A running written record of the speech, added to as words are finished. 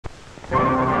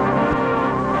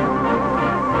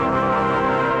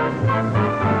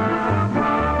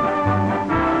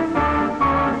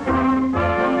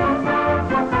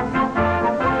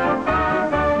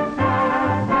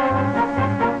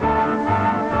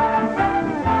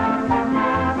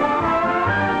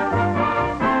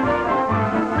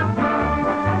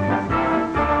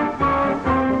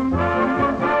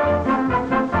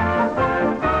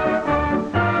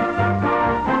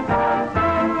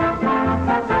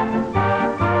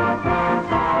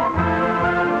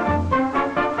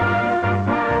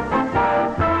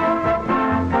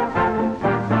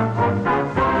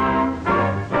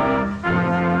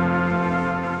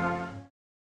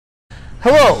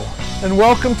Hello, and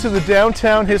welcome to the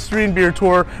Downtown History and Beer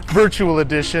Tour Virtual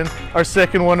Edition, our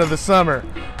second one of the summer.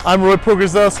 I'm Roy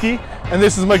Pogrzalski, and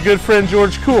this is my good friend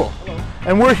George Cool. Hello.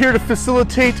 And we're here to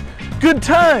facilitate good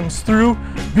times through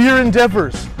beer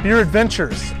endeavors, beer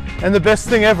adventures, and the best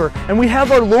thing ever. And we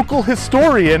have our local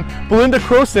historian, Belinda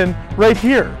right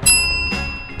here.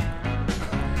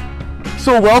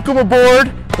 So welcome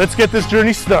aboard. Let's get this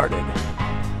journey started.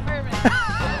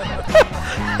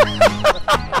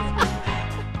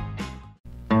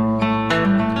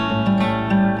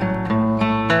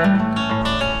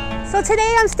 So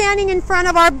today I'm standing in front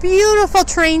of our beautiful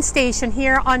train station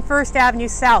here on 1st Avenue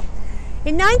South.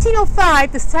 In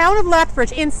 1905, the town of Lethbridge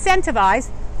incentivized,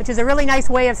 which is a really nice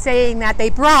way of saying that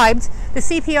they bribed, the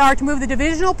CPR to move the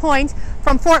divisional point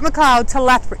from Fort McLeod to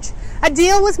Lethbridge. A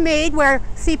deal was made where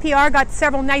CPR got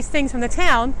several nice things from the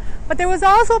town, but there was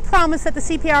also a promise that the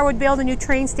CPR would build a new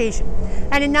train station.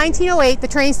 And in 1908, the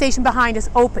train station behind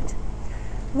us opened.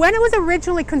 When it was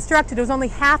originally constructed, it was only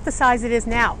half the size it is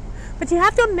now. But you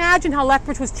have to imagine how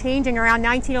Lethbridge was changing around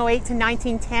 1908 to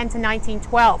 1910 to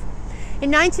 1912. In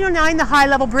 1909, the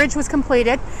high-level bridge was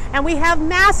completed, and we have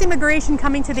mass immigration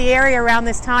coming to the area around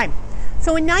this time.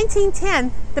 So in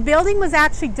 1910, the building was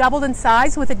actually doubled in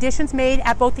size with additions made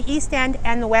at both the east end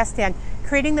and the west end,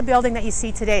 creating the building that you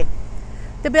see today.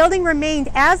 The building remained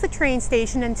as the train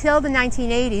station until the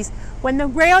 1980s, when the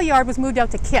rail yard was moved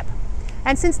out to Kip.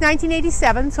 And since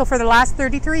 1987, so for the last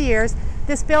 33 years,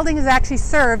 this building has actually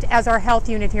served as our health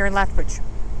unit here in Lethbridge.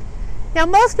 Now,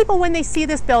 most people, when they see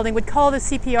this building, would call it a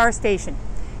CPR station.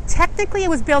 Technically, it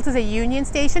was built as a union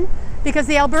station because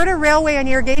the Alberta Railway and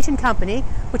Irrigation Company,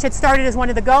 which had started as one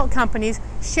of the Galt companies,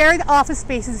 shared office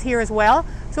spaces here as well.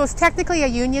 So it's technically a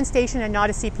union station and not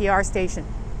a CPR station.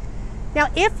 Now,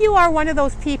 if you are one of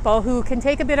those people who can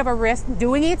take a bit of a risk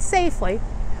doing it safely,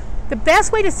 the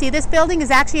best way to see this building is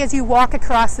actually as you walk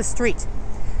across the street.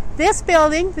 This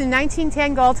building, the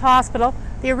 1910 Galt Hospital,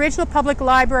 the original public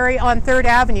library on 3rd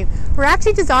Avenue, were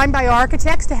actually designed by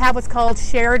architects to have what's called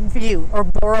shared view or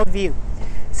borrowed view.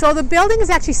 So the building is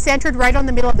actually centered right on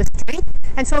the middle of the street,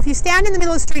 and so if you stand in the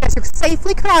middle of the street as you're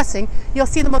safely crossing, you'll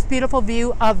see the most beautiful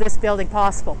view of this building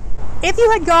possible. If you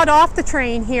had got off the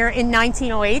train here in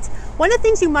 1908, one of the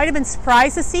things you might have been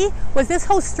surprised to see was this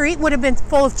whole street would have been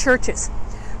full of churches.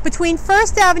 Between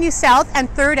 1st Avenue South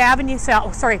and 3rd Avenue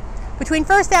South, between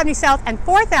 1st Avenue South and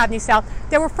 4th Avenue South,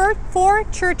 there were four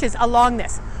churches along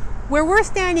this. Where we're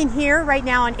standing here right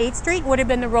now on 8th Street would have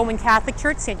been the Roman Catholic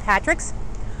Church, St. Patrick's.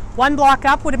 One block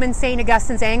up would have been St.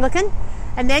 Augustine's Anglican.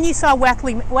 And then you saw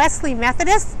Wesley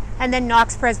Methodist and then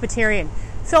Knox Presbyterian.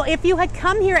 So if you had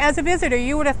come here as a visitor,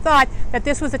 you would have thought that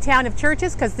this was a town of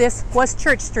churches because this was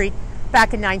Church Street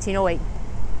back in 1908.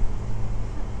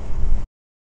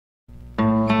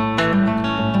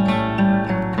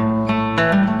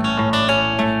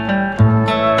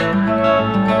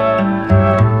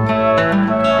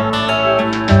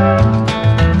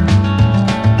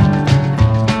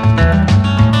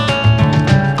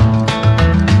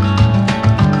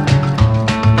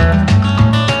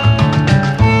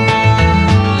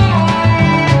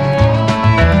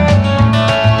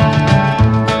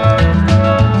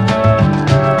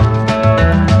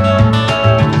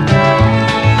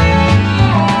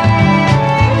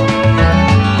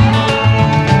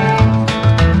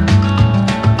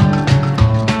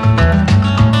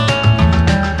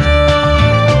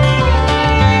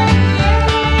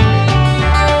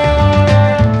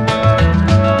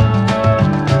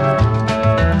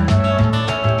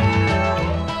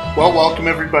 Well, welcome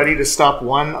everybody to Stop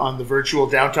 1 on the virtual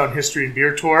Downtown History and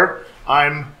Beer Tour.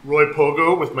 I'm Roy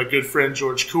Pogo with my good friend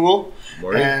George Cool.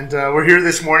 Morning. And we're here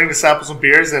this morning to sample some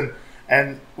beers,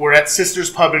 and we're at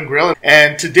Sister's Pub and Grill.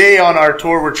 And today on our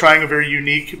tour, we're trying a very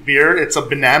unique beer. It's a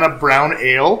banana brown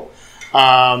ale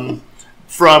from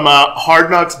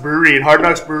Hard Knocks Brewery. And Hard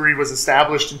Knocks Brewery was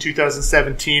established in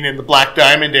 2017 in the Black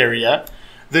Diamond area.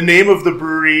 The name of the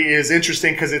brewery is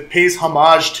interesting because it pays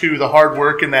homage to the hard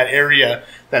work in that area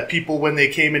that people, when they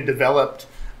came and developed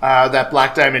that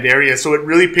Black Diamond area. So it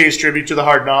really pays tribute to the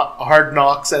Hard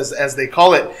Knocks, as they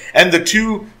call it. And the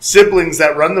two siblings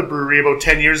that run the brewery about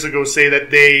 10 years ago say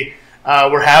that they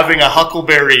were having a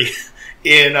huckleberry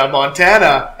in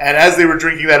Montana, and as they were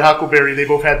drinking that huckleberry, they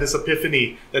both had this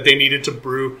epiphany that they needed to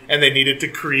brew and they needed to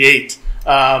create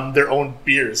their own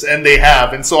beers, and they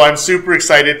have. And so I'm super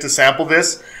excited to sample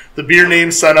this. The beer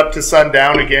name Sun Up to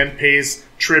Sundown, again, pays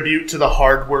tribute to the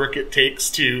hard work it takes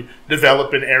to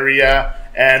develop an area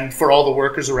and for all the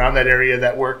workers around that area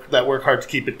that work hard to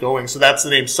keep it going. So that's the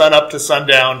name, Sun Up to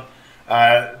Sundown,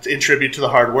 in tribute to the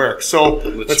hard work. So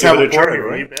let's have a try,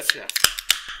 right? You betcha.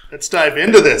 Let's dive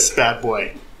into this bad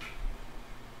boy.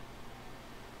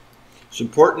 It's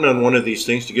important on one of these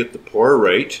things to get the pour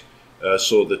right.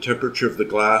 So the temperature of the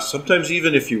glass, sometimes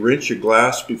even if you rinse your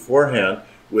glass beforehand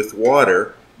with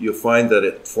water, you'll find that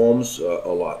it foams a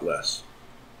lot less.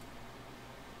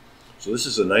 So this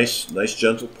is a nice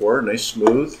gentle pour, nice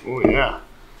smooth. Oh yeah.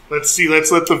 Let's see.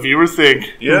 Let's let the viewer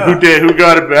think. Yeah. Who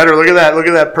got it better? Look at that. Look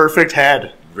at that perfect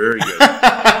head. Very good.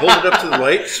 Hold it up to the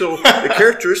light. So the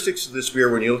characteristics of this beer,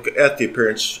 when you look at the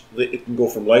appearance, it can go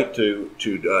from light to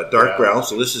dark brown.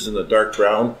 So this is in the dark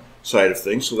brown side of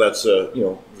things. So that's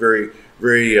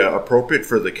very appropriate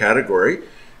for the category.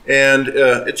 And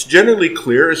it's generally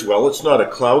clear as well. It's not a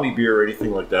cloudy beer or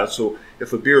anything like that. So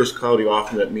if a beer is cloudy,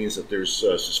 often that means that there's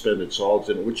suspended solids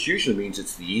in it, which usually means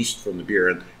it's the yeast from the beer,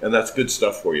 and that's good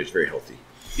stuff for you. It's very healthy.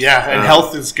 Yeah, and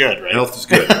health is good, right? Health is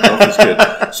good. Health is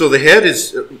good. So the head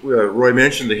is, Roy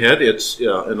mentioned the head. It's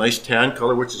a nice tan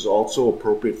color, which is also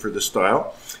appropriate for the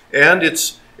style. And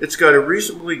it's got a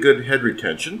reasonably good head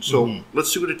retention. So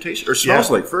let's see what it tastes or smells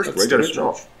like first. Roy, got to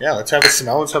smell. Yeah, let's have a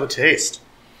smell. Let's have a taste.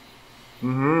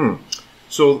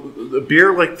 So the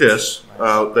beer like this,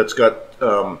 that's got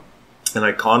an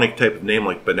iconic type of name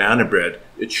like banana bread,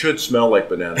 it should smell like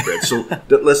banana bread. So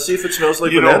let's see if it smells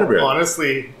like banana bread.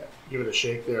 Honestly, give it a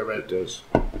shake there, but it does.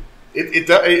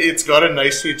 It's got a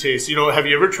nice sweet taste. Have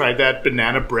you ever tried that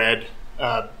banana bread,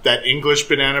 that English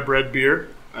banana bread beer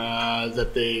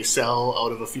that they sell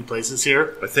out of a few places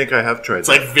here? I think I have tried. It's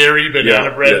like very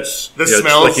banana bread. Yes. The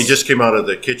smell, it's like it just came out of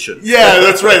the kitchen. Yeah,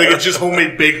 that's right. Like it's just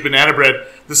homemade baked banana bread.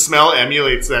 The smell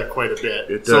emulates that quite a bit.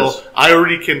 It does. So I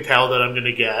already can tell that I'm going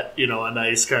to get a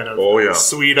nice kind of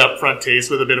sweet upfront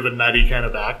taste with a bit of a nutty kind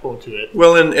of backbone to it.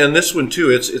 Well, and this one too,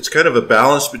 it's kind of a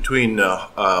balance between the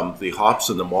hops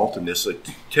and the maltiness. It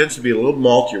tends to be a little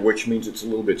maltier, which means it's a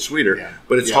little bit sweeter,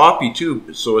 but it's hoppy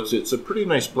too. So it's a pretty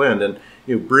nice blend, and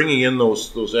bringing in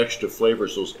those extra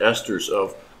flavors, those esters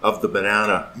of the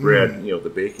banana bread,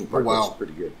 the baking part. That's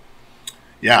pretty good.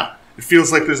 Yeah. It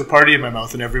feels like there's a party in my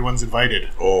mouth and everyone's invited.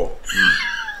 Oh,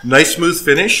 nice smooth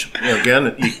finish.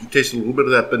 Again, you can taste a little bit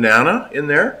of that banana in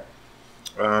there.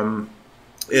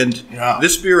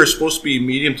 This beer is supposed to be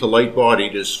medium to light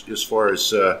bodied as far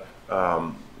as the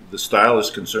style is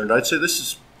concerned. I'd say this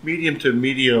is medium to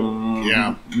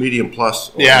medium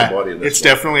plus on the body. It's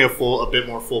definitely a bit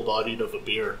more full bodied of a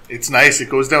beer. It's nice. It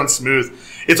goes down smooth.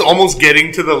 It's almost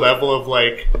getting to the level of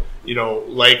like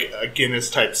a Guinness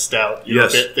type stout. A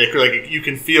bit thicker. Like you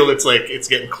can feel it's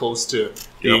getting close to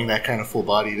being that kind of full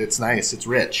bodied. It's nice. It's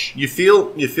rich. I feel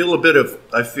a little bit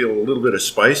of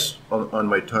spice on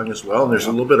my tongue as well, and there's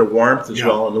a little bit of warmth as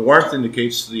well. And the warmth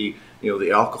indicates the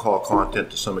alcohol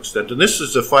content to some extent. And this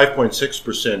is a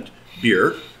 5.6%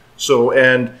 beer. So,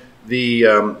 and the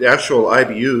actual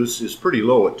IBUs is pretty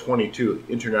low at 22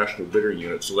 international bittering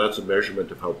units. So that's a measurement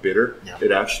of how bitter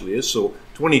it actually is. So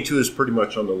 22 is pretty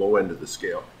much on the low end of the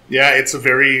scale. Yeah, it's a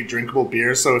very drinkable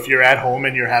beer. So if you're at home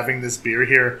and you're having this beer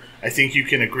here, I think you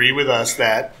can agree with us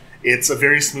that it's a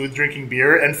very smooth drinking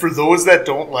beer. And for those that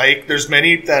don't like, there's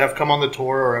many that have come on the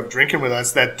tour or have drinking with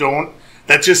us that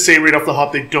just say right off the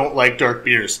hop they don't like dark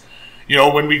beers.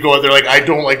 When we go out, they're like, I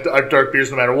don't like dark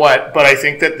beers no matter what. But I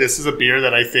think that this is a beer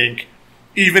that I think,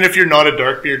 even if you're not a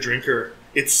dark beer drinker,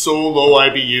 it's so low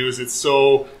IBUs, it's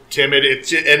so timid,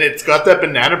 and it's got that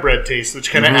banana bread taste, which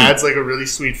kind of adds like a really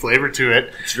sweet flavor to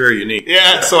it. It's very unique.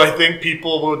 Yeah, so I think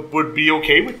people would be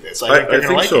okay with this. I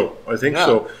think so. I think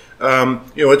so.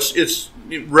 It's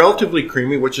relatively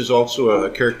creamy, which is also a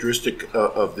characteristic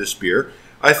of this beer.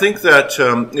 I think that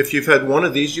if you've had one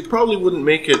of these, you probably wouldn't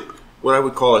make it what I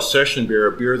would call a session beer,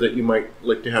 a beer that you might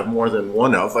like to have more than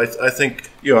one of. I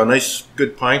think a nice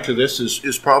good pint of this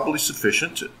is probably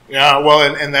sufficient. Yeah,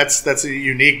 well, and that's a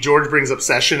unique. George brings up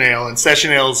session ale, and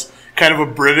session ale's kind of a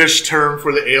British term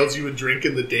for the ales you would drink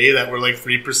in the day that were like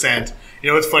 3%.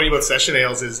 What's funny about session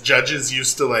ales is judges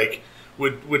used to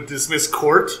would dismiss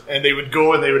court, and they would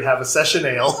go and they would have a session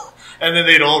ale, and then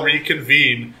they'd all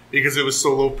reconvene because it was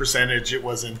so low percentage. It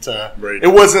wasn't.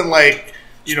 It wasn't like.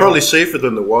 It's probably safer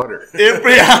than the water. It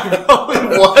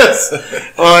probably was.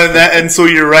 And so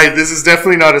you're right. This is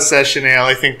definitely not a session ale.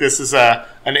 I think this is an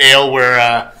ale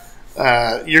where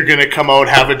you're going to come out,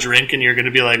 have a drink, and you're going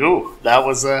to be like, "Oh, that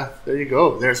was there you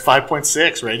go. There's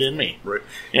 5.6 right in me." Right.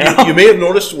 You may have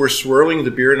noticed we're swirling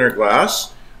the beer in our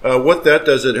glass. What that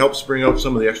does, it helps bring out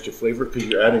some of the extra flavor because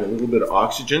you're adding a little bit of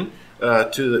oxygen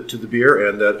to the beer,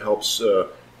 and that helps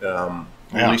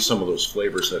release some of those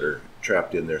flavors that are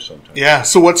trapped in there sometimes. Yeah.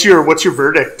 So what's your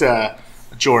verdict,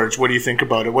 George? What do you think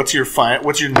about it? What's your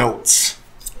notes?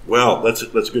 Well, that's a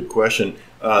good question.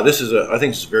 I think this is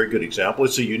a very good example.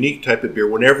 It's a unique type of beer.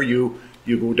 Whenever you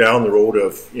go down the road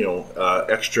of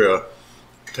extra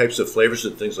types of flavors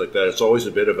and things like that. It's always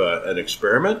a bit of an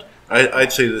experiment.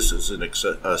 I'd say this is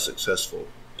a successful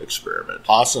experiment.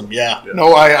 Awesome, yeah.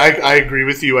 No, I agree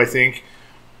with you. I think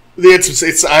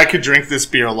it's I could drink this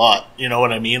beer a lot. You know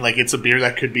what I mean? Like, it's a beer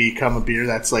that could become a beer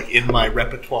that's like in my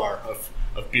repertoire of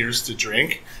beers to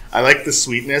drink. I like the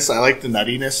sweetness. I like the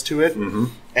nuttiness to it. Mm-hmm.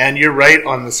 And you're right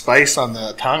on the spice on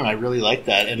the tongue. I really like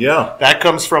that. And that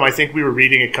comes from, I think we were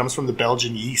reading, it comes from the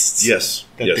Belgian yeasts. Yes,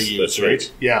 they use, that's right.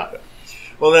 Yeah.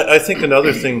 Well, I think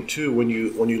another thing too, when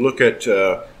you look at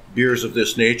beers of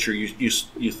this nature,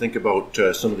 you think about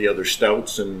some of the other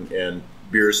stouts and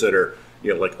beers that are,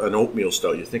 you know, like an oatmeal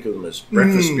stout. You think of them as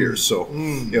breakfast beers. So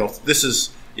you know, this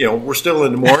is, you know, we're still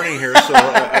in the morning here, so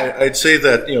I'd say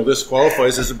that, you know, this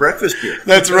qualifies as a breakfast beer.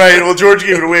 That's right. Well, George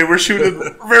gave it away. We're shooting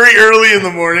very early in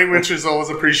the morning, which is always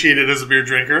appreciated as a beer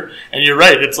drinker. And you're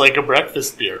right, it's like a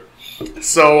breakfast beer.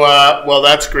 So, well,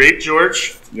 that's great,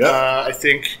 George. Yeah. I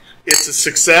think it's a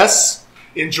success.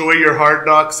 Enjoy your hard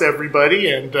knocks, everybody,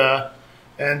 and yeah,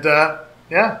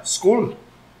 skål.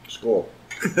 Skål.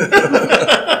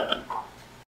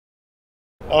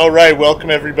 All right, welcome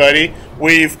everybody.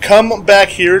 We've come back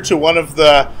here to one of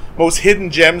the most hidden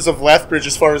gems of Lethbridge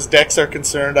as far as decks are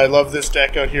concerned. I love this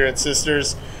deck out here at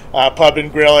Sisters Pub and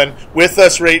Grill, and with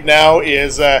us right now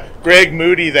is Greg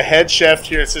Moody, the head chef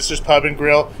here at Sisters Pub and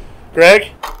Grill.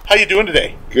 Greg, how you doing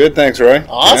today? Good, thanks, Roy.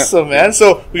 Awesome, man.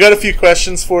 So we got a few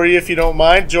questions for you, if you don't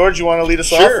mind. George, you want to lead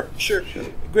us off? Sure.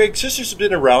 Greg, Sisters have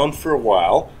been around for a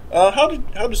while. How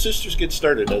did Sisters get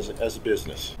started as a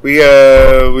business? We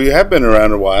have been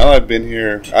around a while. I've been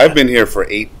here for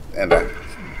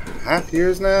 8.5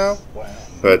 years now. Wow.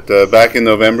 But back in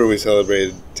November we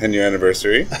celebrated 10-year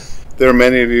anniversary. There are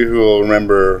many of you who will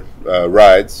remember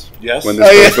rides. Yes. When this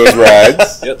place was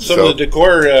rides. Yeah, some of the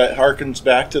decor harkens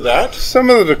back to that. Some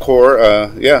of the decor,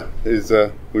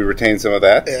 we retain some of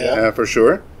that, for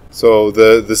sure. So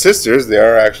the sisters, they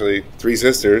are actually 3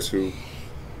 sisters who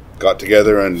got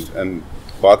together and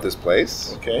bought this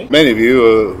place. Okay. Many of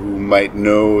you who might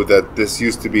know that this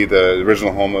used to be the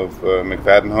original home of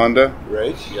McFadden Honda.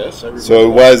 Right, yes, I remember.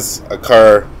 So it was a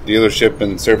car dealership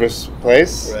and service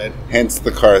place. Right. Hence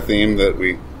the car theme that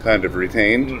we kind of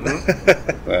retained.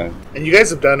 Mm-hmm. And you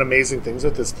guys have done amazing things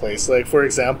with this place. Like, for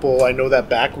example, I know that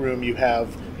back room you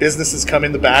have businesses come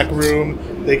in the back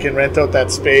room. They can rent out that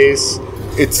space.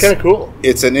 It's kind of cool.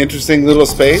 It's an interesting little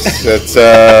space that's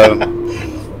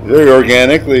very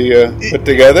organically put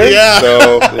together. Yeah.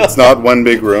 So it's not one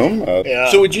big room.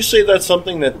 So would you say that's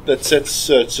something that sets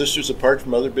Sisters apart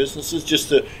from other businesses? Just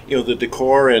the the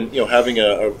decor and having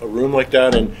a room like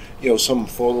that, and some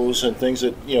photos and things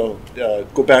that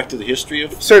go back to the history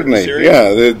of certainly. This area?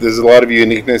 Yeah, there's a lot of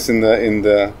uniqueness in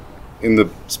the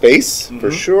space, Mm-hmm.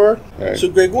 for sure. So,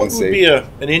 Greg, what would be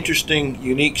an interesting,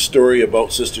 unique story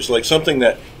about Sisters? Like something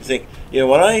that you think,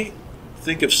 when I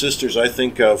think of Sisters, I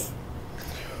think of...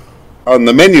 On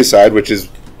the menu side, which is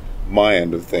my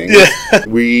end of things,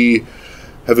 we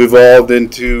have evolved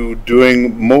into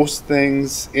doing most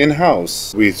things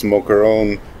in-house. We smoke our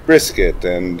own brisket,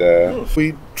 and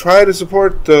we try to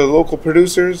support the local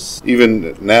producers.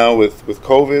 Even now with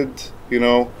COVID,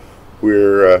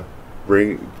 we're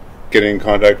getting in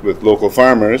contact with local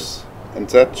farmers and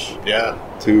such. Yeah.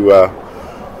 To,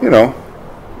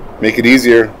 make it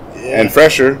easier and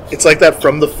fresher. It's like that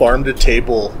from the farm to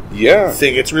table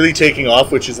thing. It's really taking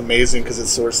off, which is amazing because it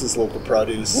sources local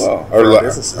produce. Well, our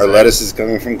lettuce is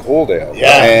coming from Coaldale.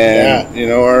 Yeah.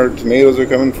 And, our tomatoes are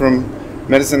coming from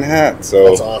Medicine Hat. So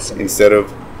that's awesome. Instead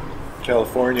of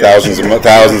California,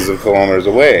 thousands of kilometers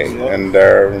away. And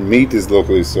our meat is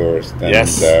locally sourced. And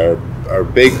our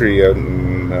bakery out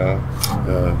in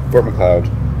Fort McLeod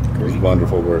is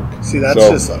wonderful work. See,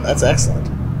 that's excellent.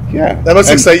 Yeah, that must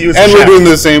excite you as a chef. we're doing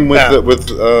the same with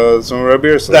some of our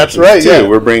beer selections. That's right. Too. Yeah,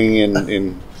 we're bringing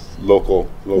in local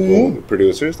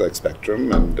producers like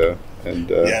Spectrum and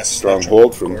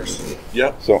Stronghold from from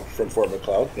Fort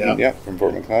McLeod. From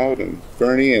Fort McLeod and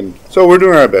Fernie, and so we're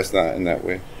doing our best in that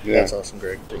way. Yeah. That's awesome,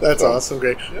 Greg. That's awesome,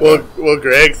 Greg. Yeah. Well,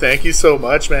 Greg, thank you so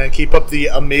much, man. Keep up the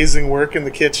amazing work in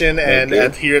the kitchen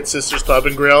and here at Sisters Pub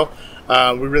and Grill.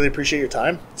 We really appreciate your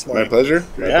time this morning. My pleasure.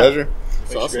 My pleasure.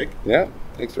 That's awesome. Greg. Yeah.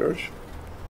 Thanks, George.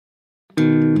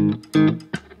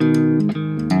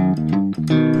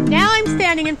 Now I'm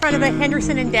standing in front of the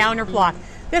Henderson and Downer block.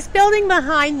 This building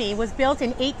behind me was built in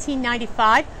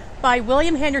 1895 by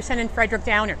William Henderson and Frederick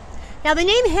Downer. Now the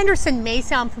name Henderson may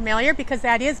sound familiar because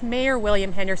that is Mayor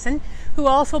William Henderson, who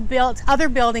also built other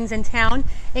buildings in town,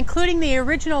 including the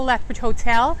original Lethbridge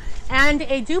Hotel and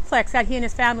a duplex that he and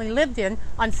his family lived in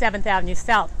on 7th Avenue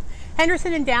South.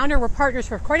 Henderson and Downer were partners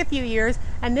for quite a few years,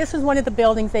 and this was one of the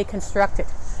buildings they constructed.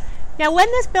 Now, when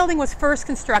this building was first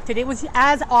constructed, it was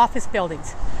as office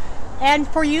buildings and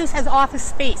for use as office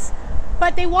space.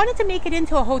 But they wanted to make it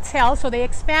into a hotel, so they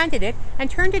expanded it and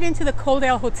turned it into the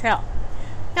Coaldale Hotel.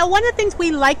 Now, one of the things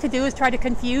we like to do is try to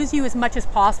confuse you as much as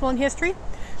possible in history,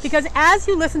 because as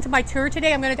you listen to my tour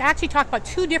today, I'm going to actually talk about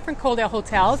two different Coaldale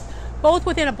hotels, both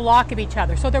within a block of each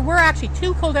other. So there were actually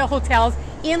two Coaldale hotels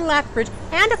in Lethbridge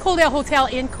and a Coaldale hotel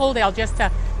in Coaldale, just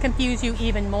to confuse you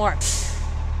even more.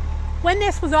 When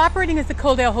this was operating as the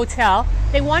Coaldale Hotel,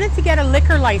 they wanted to get a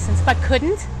liquor license but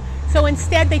couldn't. So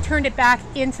instead they turned it back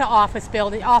into office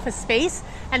space,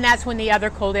 and that's when the other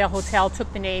Coaldale Hotel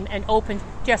took the name and opened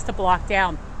just a block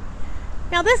down.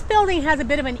 Now, this building has a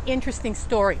bit of an interesting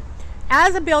story.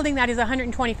 As a building that is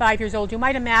 125 years old, you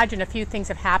might imagine a few things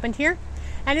have happened here.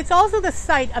 And it's also the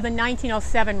site of the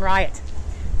 1907 riot.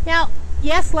 Now,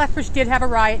 yes, Lethbridge did have a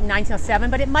riot in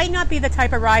 1907, but it might not be the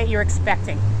type of riot you're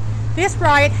expecting. This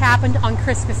riot happened on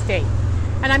Christmas Day.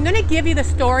 And I'm going to give you the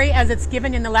story as it's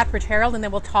given in the Lethbridge Herald, and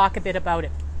then we'll talk a bit about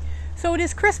it. So it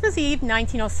is Christmas Eve,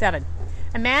 1907.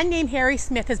 A man named Harry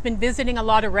Smith has been visiting a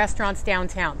lot of restaurants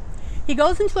downtown. He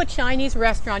goes into a Chinese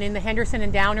restaurant in the Henderson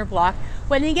and Downer block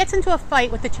when he gets into a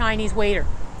fight with the Chinese waiter.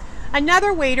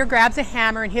 Another waiter grabs a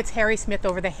hammer and hits Harry Smith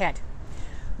over the head.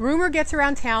 Rumor gets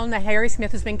around town that Harry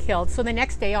Smith has been killed, so the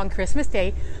next day, on Christmas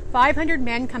Day, 500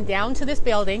 men come down to this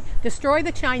building, destroy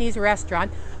the Chinese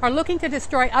restaurant, are looking to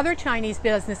destroy other Chinese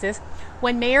businesses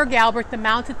when Mayor Galbraith, the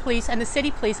mounted police, and the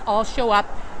city police all show up,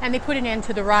 and they put an end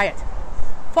to the riot.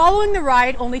 Following the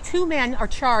riot, only 2 men are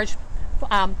charged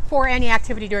for any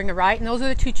activity during the riot, and those are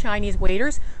the 2 Chinese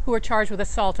waiters who were charged with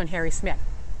assault on Harry Smith.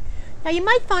 Now, you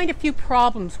might find a few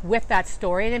problems with that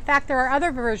story, and in fact there are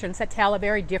other versions that tell a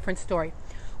very different story.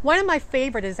 One of my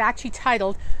favorite is actually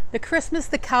titled, "The Christmas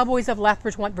the Cowboys of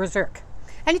Lethbridge Went Berserk,"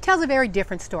 and it tells a very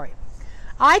different story.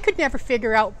 I could never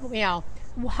figure out,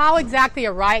 how exactly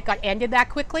a riot got ended that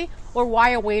quickly, or why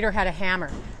a waiter had a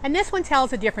hammer. And this one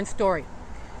tells a different story.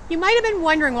 You might have been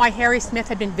wondering why Harry Smith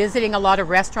had been visiting a lot of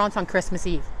restaurants on Christmas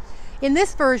Eve. In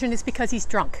this version, it's because he's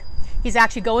drunk. He's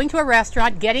actually going to a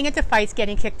restaurant, getting into fights,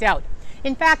 getting kicked out.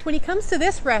 In fact, when he comes to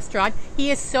this restaurant, he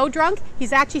is so drunk,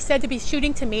 he's actually said to be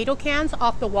shooting tomato cans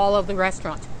off the wall of the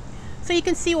restaurant. So you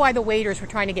can see why the waiters were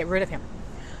trying to get rid of him.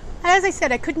 As I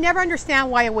said, I could never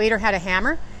understand why a waiter had a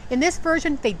hammer. In this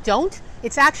version, they don't.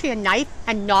 It's actually a knife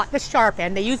and not the sharp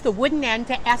end. They use the wooden end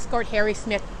to escort Harry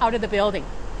Smith out of the building.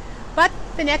 But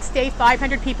the next day,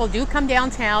 500 people do come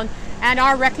downtown and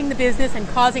are wrecking the business and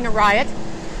causing a riot.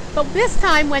 But this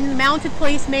time, when the mounted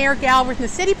police, Mayor Galbraith, and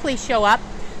the city police show up,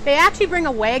 they actually bring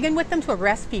a wagon with them to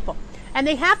arrest people. And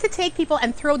they have to take people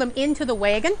and throw them into the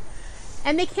wagon.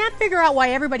 And they can't figure out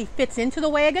why everybody fits into the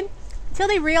wagon until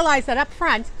they realize that up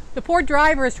front, the poor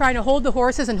driver is trying to hold the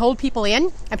horses and hold people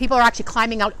in, and people are actually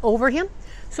climbing out over him.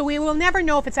 So we will never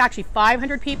know if it's actually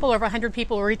 500 people or if 100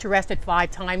 people were each arrested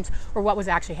 5 times, or what was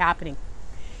actually happening.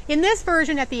 In this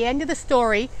version, at the end of the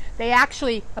story, they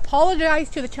actually apologize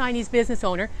to the Chinese business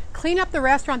owner, clean up the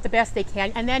restaurant the best they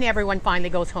can, and then everyone finally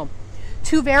goes home.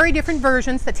 2 very different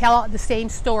versions that tell the same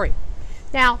story.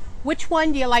 Now, which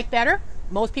one do you like better?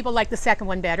 Most people like the second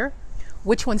one better.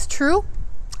 Which one's true?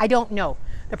 I don't know.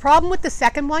 The problem with the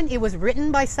second one, it was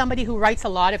written by somebody who writes a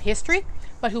lot of history,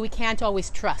 but who we can't always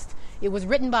trust. It was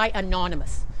written by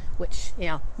anonymous, which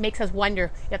makes us wonder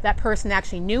if that person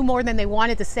actually knew more than they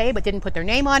wanted to say but didn't put their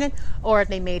name on it, or if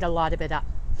they made a lot of it up.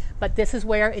 But this is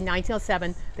where, in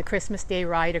 1907, the Christmas Day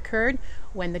riot occurred,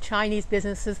 when the Chinese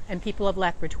businesses and people of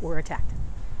Lethbridge were attacked.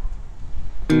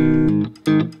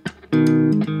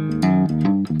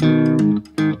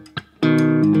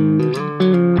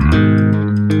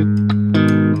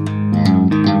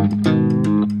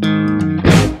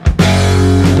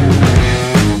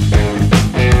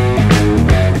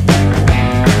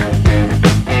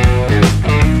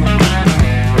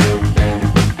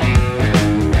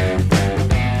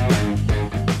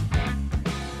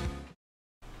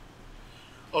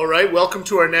 Welcome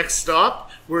to our next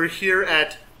stop. We're here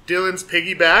at Dylan's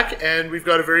Piggyback, and we've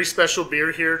got a very special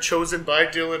beer here chosen by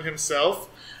Dylan himself.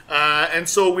 And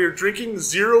so we're drinking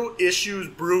Zero Issues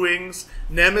Brewing's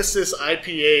Nemesis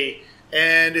IPA.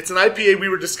 And it's an IPA. We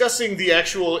were discussing the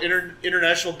actual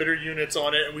international bitter units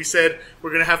on it, and we said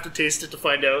we're going to have to taste it to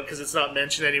find out because it's not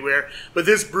mentioned anywhere. But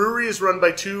this brewery is run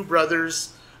by 2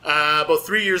 brothers. About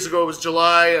 3 years ago, it was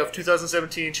July of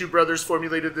 2017, 2 brothers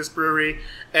formulated this brewery,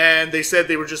 and they said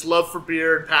they were just love for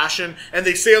beer and passion. And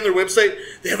they say on their website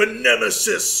they have a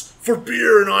nemesis for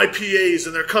beer and IPAs,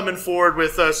 and they're coming forward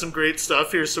with some great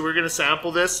stuff here. So we're going to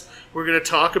sample this. We're going to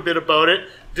talk a bit about it.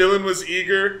 Dylan was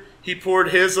eager. He poured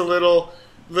his a little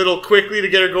little quickly to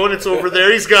get her going. It's over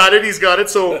there. He's got it. He's got it.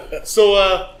 So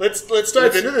let's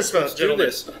dive into this, let's do gentlemen.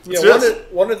 this. Let's You do know,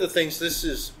 this. one of the things, this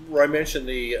is where I mentioned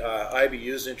the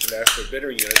IBUs, International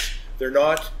Bitter Units. They're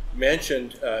not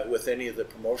mentioned with any of the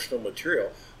promotional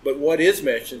material, but what is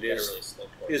mentioned is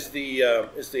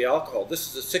the alcohol.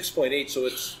 This is a 6.8, so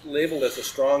it's labeled as a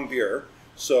strong beer.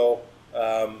 So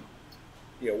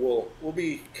you know, we'll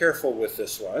be careful with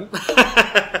this one.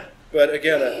 But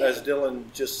again, as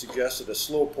Dylan just suggested, a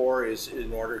slow pour is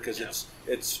in order because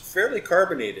it's fairly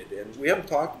carbonated, and we haven't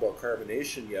talked about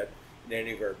carbonation yet in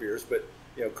any of our beers. But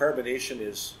you know, carbonation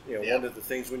is one of the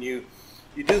things when you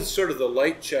do sort of the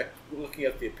light check, looking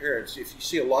at the appearance. If you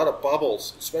see a lot of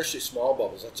bubbles, especially small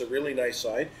bubbles, that's a really nice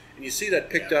sign, and you see that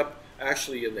picked up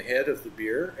actually in the head of the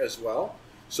beer as well.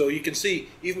 So you can see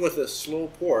even with a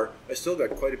slow pour, I still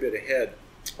got quite a bit of head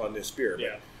on this beer.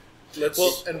 Yeah.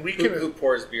 And we can. Who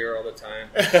pours beer all the time?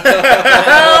 Oh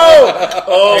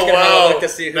wow! I like to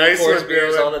see who pours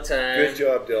beers all the time. Good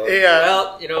job, Dylan. Yeah.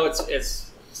 Well, you know,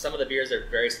 it's some of the beers are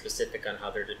very specific on how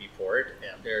they're to be poured.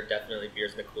 Yeah. There are definitely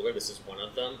beers in the cooler. This is one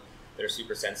of them that are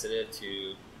super sensitive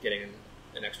to getting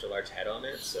an extra large head on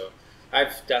it. So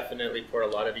I've definitely poured a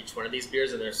lot of each one of these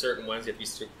beers, and there are certain ones you have to be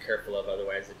super careful of,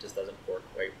 otherwise it just doesn't pour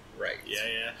quite right.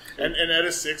 Yeah. And at a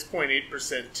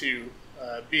 6.8% too.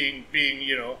 Being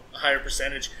a higher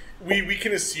percentage, we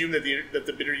can assume that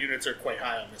the bitter units are quite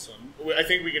high on this one. I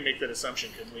think we can make that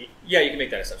assumption, couldn't we? Yeah, you can make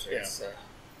that assumption. Yeah.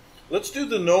 Let's do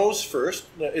the nose first.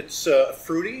 It's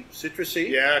fruity, citrusy.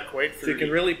 Yeah, quite fruity. So you can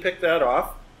really pick that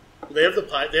off. They have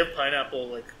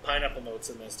pineapple notes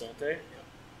in this, don't they?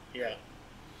 Yeah.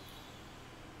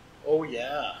 Oh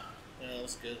yeah. Yeah, that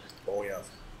was good. Oh yeah.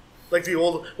 Like the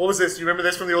old. What was this? You remember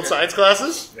this from the old science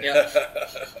classes? Yeah.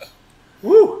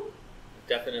 Woo.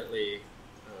 Definitely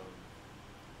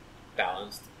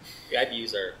balanced. The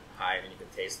IBUs are high, and you can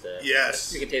taste the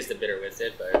Yes. You can taste the bitter with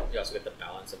it, but you also get the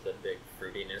balance of the big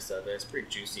fruitiness of it. It's pretty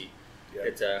juicy. Yeah.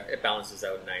 It balances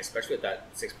out nice, especially with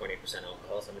that 6.8%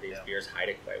 alcohol. Some of these beers hide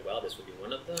it quite well. This would be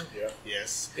one of them. Yeah.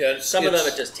 Yes. Yeah. Some of them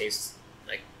it just tastes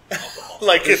like alcohol.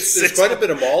 Like there's quite a bit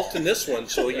of malt in this one,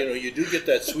 so you do get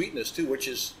that sweetness too, which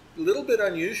is a little bit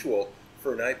unusual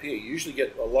for an IPA. You usually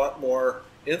get a lot more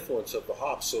influence of the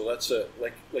hops, so that's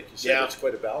like you said, it's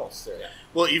quite a balance there. Yeah.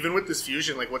 Well, even with this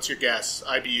fusion, like, what's your guess,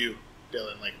 IBU,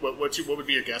 Dylan? Like, what would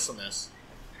be your guess on this?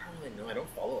 I don't really know. I don't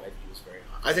follow IBUs very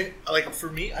often. I think, like,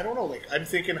 for me, I don't know. Like, I'm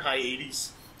thinking high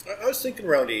 80s. I was thinking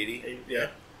around 80. Yeah.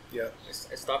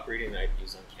 I stopped reading the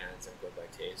IBUs on cans and go by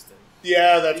taste. And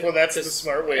yeah, that's the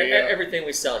smart way. Yeah. Everything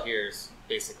we sell here is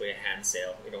basically a hand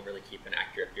sale. We don't really keep an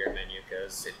accurate beer menu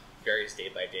because it varies day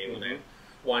by day. When I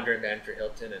wander into enter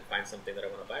Hilton and find something that I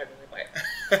want to buy, then I buy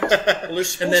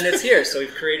it. And then it's here. So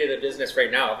we've created a business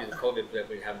right now, because of COVID, that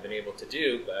we haven't been able to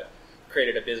do, but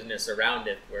created a business around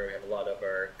it where we have a lot of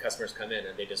our customers come in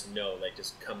and they just know, like,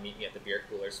 just come meet me at the beer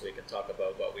cooler so we can talk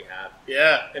about what we have.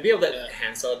 Yeah. And be able to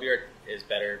hand sell a beer is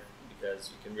better because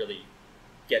you can really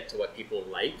get to what people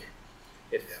like.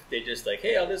 If they just like,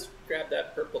 hey, I'll just grab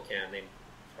that purple can, they're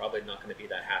probably not going to be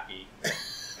that happy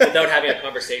without having a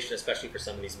conversation, especially for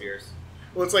some of these beers.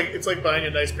 Well, it's like buying a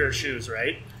nice pair of shoes,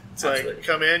 right? It's Absolutely.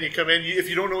 Like, you come in. If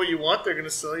you don't know what you want, they're going to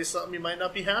sell you something you might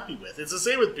not be happy with. It's the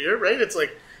same with beer, right? It's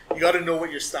like you got to know what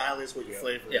your style is, what your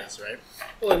flavor is, right?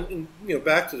 Well, and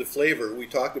back to the flavor, we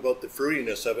talked about the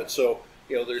fruitiness of it. So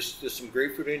there's some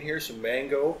grapefruit in here, some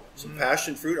mango, some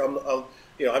passion fruit.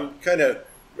 I'm kind of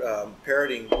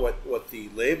parroting what the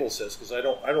label says because I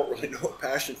don't really know what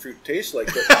passion fruit tastes like,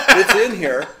 but it's in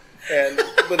here.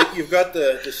 But you've got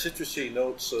the citrusy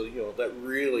notes, so that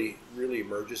really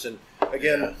emerges. And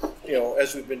again,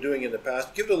 as we've been doing in the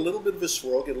past, give it a little bit of a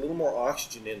swirl, get a little more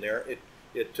oxygen in there.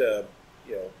 It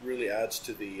really adds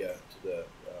to the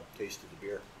taste of the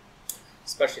beer,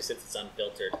 especially since it's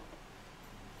unfiltered.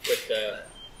 With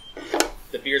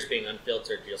the beers being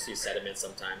unfiltered, you'll see sediment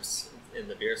sometimes in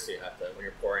the beer, so you have to, when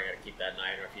you're pouring, you got to keep that in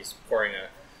eye. Or if you're pouring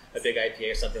a big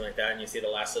IPA or something like that, and you see the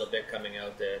last little bit coming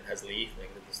out that has leaf, like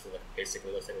this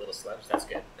basically looks like a little sludge. That's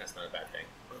good. That's not a bad thing.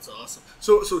 That's awesome.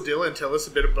 So Dylan, tell us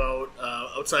a bit about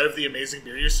outside of the amazing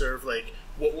beer you serve. Like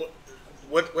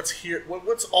what's here?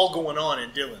 What's all going on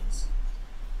in Dylan's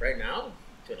right now?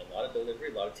 Doing a lot of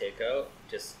delivery, a lot of takeout.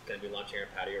 Just going to be launching our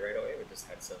patio right away. We just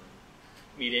had some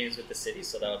meetings with the city,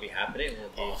 so that'll be happening.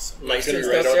 We'll be licensed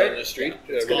right out on the street.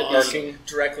 Yeah. It's going to be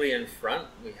directly in front.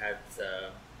 We had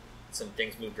some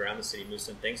things moved around. The city moved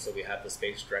some things, so we have the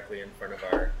space directly in front of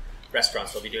our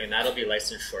restaurants. We'll be doing that. It'll be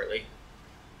licensed shortly.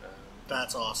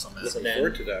 That's awesome. Looking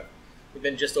forward to that. We've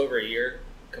been just over a year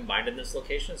combined in this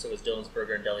location. So it was Dylan's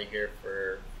Burger and Deli here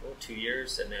for 2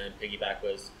 years, and then Piggyback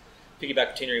was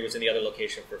Piggyback Catering was in the other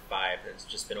location for 5, and it's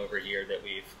just been over a year that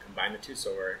we've combined the two,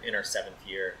 so we're in our 7th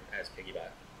year as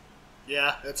Piggyback.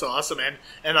 Yeah, that's awesome,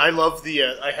 and I love the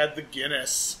I had the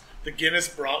Guinness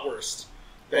bratwurst.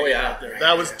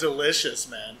 That was delicious,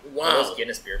 man. Wow, those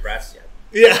Guinness beer brats, yeah.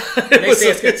 Yeah, when they say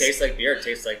it's going to taste like beer, it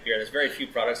tastes like beer. There's very few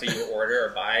products that you order or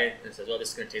buy and it says, "Oh,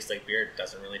 this is going to taste like beer." It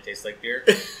doesn't really taste like beer.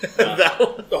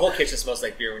 The whole kitchen smells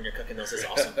like beer when you're cooking those. It's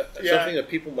awesome. Something that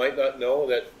people might not know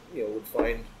that would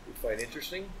find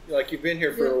interesting. Like, you've been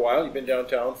here for a while. You've been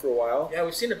downtown for a while. Yeah,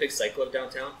 we've seen a big cycle of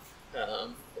downtown.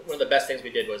 One of the best things we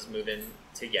did was move in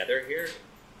together here,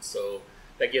 so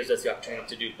that gives us the opportunity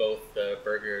to do both the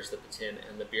burgers, the poutine,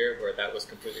 and the beer, where that was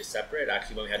completely separate.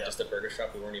 Actually, when we had just a burger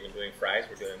shop, we weren't even doing fries.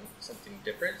 We're doing something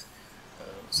different.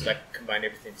 So that combined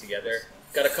everything together.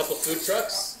 Got a couple food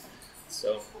trucks.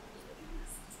 So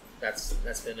that's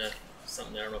been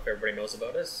something I don't know if everybody knows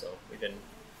about us. So we've been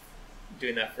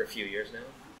doing that for a few years now.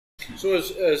 So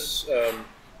as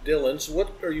Dylan's,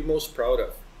 what are you most proud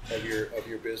of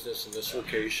your business in this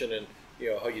location, and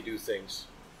how you do things?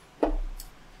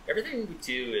 Everything we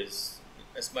do is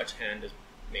as much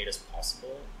hand-made as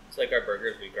possible. It's like our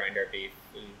burgers. We grind our beef.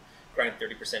 We grind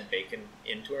 30% bacon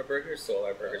into our burgers, so all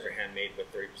our burgers are handmade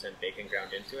with 30% bacon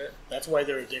ground into it. That's why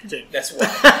they're addicting. That's why.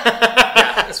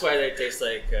 Yeah, that's why they taste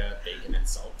like bacon and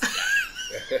salt.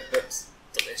 Yeah. It's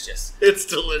delicious. It's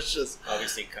delicious.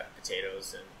 Obviously, cut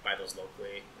potatoes and buy those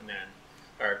locally. And then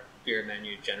our beer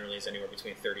menu generally is anywhere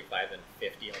between 35 and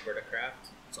 50 Alberta craft.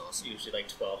 It's also usually like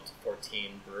 12 to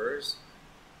 14 brewers.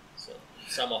 So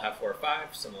some will have 4 or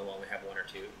 5, some will only have 1 or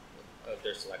 2 of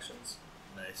their selections.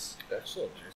 Nice.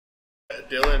 Excellent.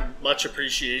 Dylan, much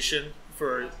appreciation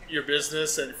for your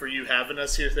business and for you having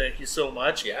us here. Thank you so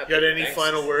much. Yeah, got any thanks.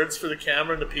 final words for the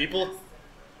camera and the people?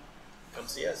 Come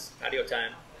see us. Patio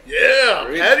time. Yeah,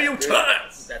 patio time.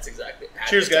 That's exactly.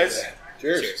 Cheers, guys.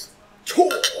 Cheers.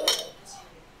 Cheers.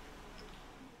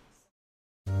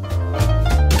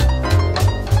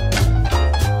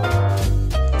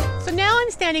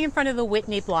 Standing in front of the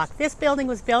Whitney block. This building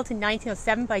was built in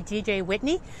 1907 by D.J.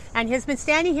 Whitney and has been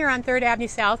standing here on 3rd Avenue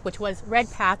South, which was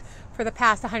Redpath, for the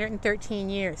past 113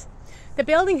 years. The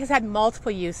building has had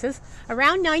multiple uses.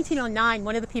 Around 1909,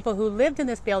 one of the people who lived in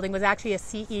this building was actually a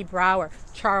C.E. Brower,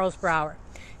 Charles Brower.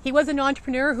 He was an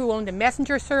entrepreneur who owned a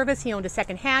messenger service, he owned a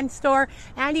second-hand store,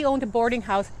 and he owned a boarding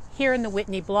house here in the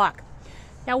Whitney block.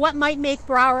 Now, what might make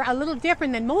Brower a little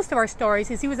different than most of our stories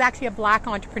is he was actually a black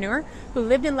entrepreneur who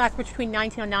lived in Lethbridge between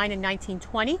 1909 and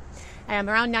 1920.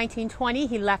 Around 1920,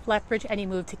 he left Lethbridge and he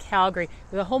moved to Calgary.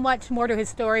 There's a whole much more to his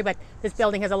story, but this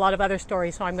building has a lot of other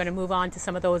stories, so I'm going to move on to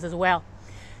some of those as well.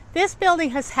 This building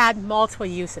has had multiple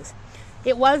uses.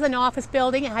 It was an office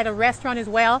building, it had a restaurant as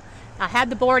well,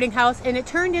 had the boarding house, and it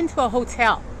turned into a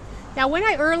hotel. Now, when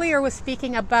I earlier was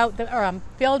speaking about the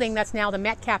building that's now the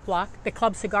Metcalf block, the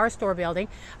Club Cigar Store building,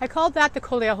 I called that the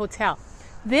Coaldale Hotel.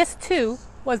 This, too,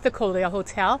 was the Coaldale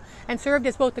Hotel and served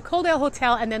as both the Coaldale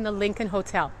Hotel and then the Lincoln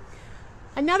Hotel.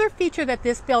 Another feature that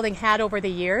this building had over the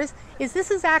years is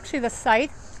this is actually the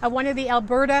site of one of the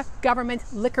Alberta government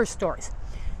liquor stores.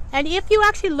 And if you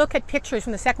actually look at pictures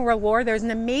from the Second World War, there's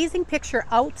an amazing picture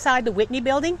outside the Whitney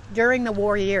building during the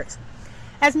war years.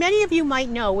 As many of you might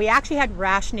know, we actually had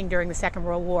rationing during the Second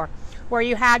World War, where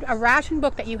you had a ration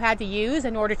book that you had to use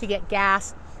in order to get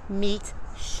gas, meat,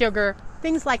 sugar,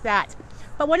 things like that.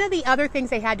 But one of the other things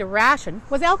they had to ration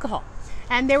was alcohol.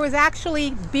 And there was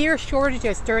actually beer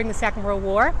shortages during the Second World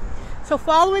War. So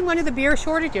following one of the beer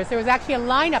shortages, there was actually a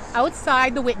lineup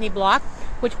outside the Whitney block,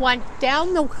 which went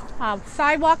down the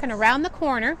sidewalk and around the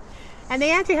corner. And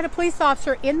they actually had a police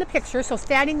officer in the picture, so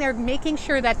standing there making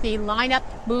sure that the lineup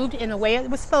moved in the way it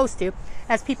was supposed to,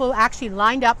 as people actually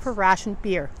lined up for rationed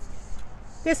beer.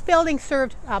 This building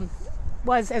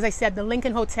was, as I said, the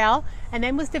Lincoln Hotel, and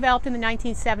then was developed in the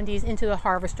 1970s into the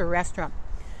Harvester Restaurant.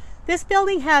 This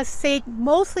building has stayed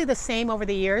mostly the same over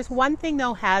the years. One thing,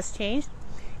 though, has changed.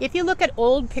 If you look at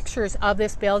old pictures of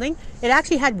this building, it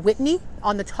actually had Whitney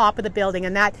on the top of the building,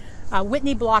 and that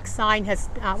Whitney block sign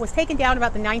was taken down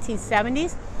about the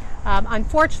 1970s.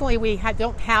 Unfortunately, we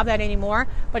don't have that anymore,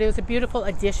 but it was a beautiful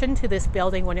addition to this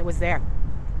building when it was there.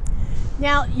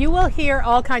 Now, you will hear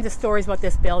all kinds of stories about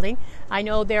this building. I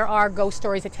know there are ghost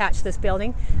stories attached to this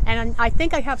building, and I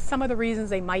think I have some of the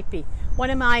reasons they might be. One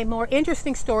of my more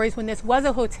interesting stories, when this was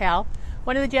a hotel,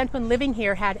 one of the gentlemen living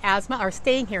here had asthma, or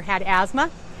staying here had asthma,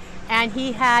 and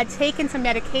he had taken some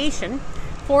medication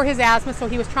for his asthma, so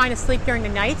he was trying to sleep during the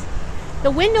night.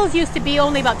 The windows used to be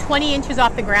only about 20 inches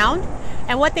off the ground,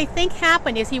 and what they think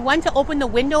happened is he went to open the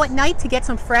window at night to get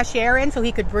some fresh air in so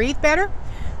he could breathe better,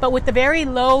 but with the very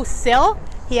low sill,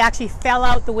 he actually fell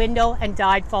out the window and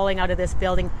died falling out of this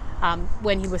building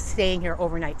when he was staying here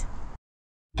overnight.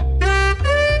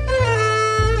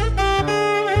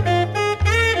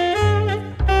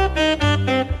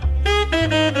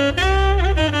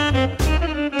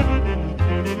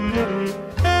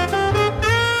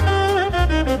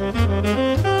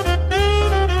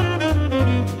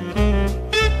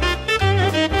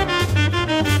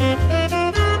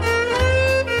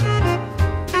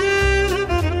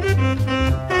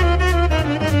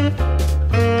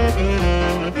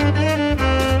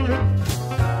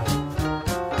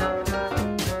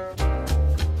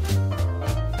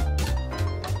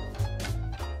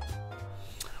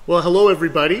 Well, hello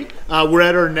everybody. We're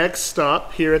at our next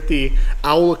stop here at the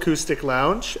Owl Acoustic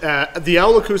Lounge. The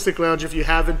Owl Acoustic Lounge, if you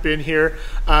haven't been here,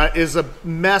 is a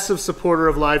massive supporter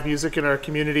of live music in our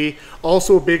community.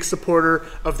 Also a big supporter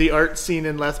of the art scene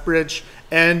in Lethbridge,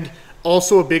 and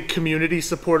also a big community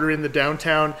supporter in the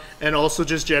downtown, and also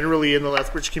just generally in the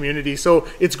Lethbridge community. So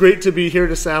it's great to be here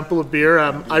to sample a beer.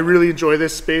 I really enjoy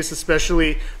this space,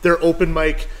 especially their open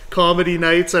mic comedy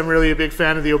nights. I'm really a big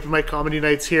fan of the open mic comedy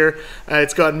nights here.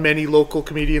 It's gotten many local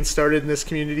comedians started in this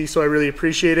community, so I really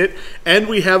appreciate it. And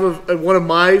we have one of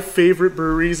my favorite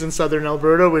breweries in southern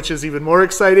Alberta, which is even more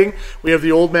exciting. We have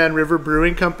the Old Man River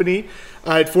Brewing Company.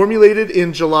 It formulated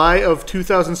in July of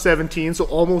 2017, so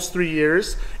almost 3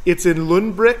 years. It's in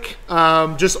Lethbridge,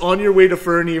 just on your way to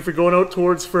Fernie. If you're going out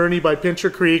towards Fernie by Pincher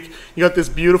Creek, you got this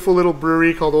beautiful little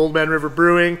brewery called Old Man River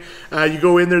Brewing. You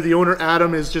go in there, the owner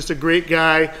Adam is just a great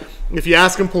guy. If you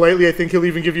ask him politely, I think he'll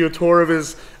even give you a tour of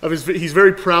his. He's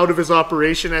very proud of his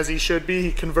operation, as he should be.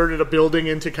 He converted a building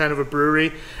into kind of a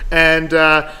brewery, and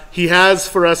he has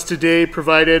for us today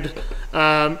provided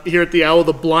here at the Owl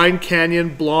the Blind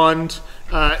Canyon Blonde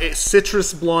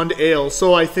citrus blonde ale.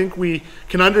 So I think we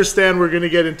can understand we're going to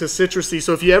get into citrusy.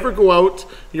 So if you ever go out,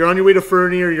 you're on your way to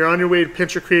Fernie, or you're on your way to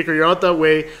Pincher Creek, or you're out that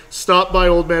way, stop by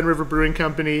Old Man River Brewing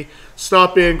Company.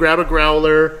 Stop in, grab a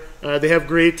growler. They have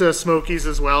great smokies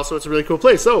as well, so it's a really cool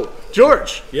place. So,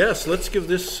 George. Yes, let's give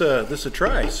this a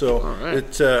try. So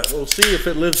right. We'll see if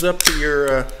it lives up to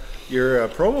your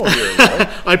promo here. Right?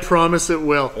 I promise it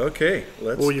will. Okay,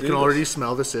 let's. Oh, you can already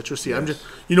smell the citrusy. Yes.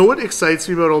 You know what excites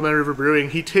me about Old Man River Brewing?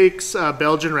 He takes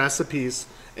Belgian recipes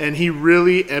and he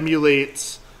really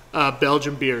emulates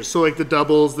Belgian beers. So like the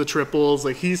doubles, the triples,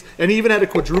 and he even had a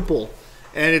quadruple,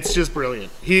 and it's just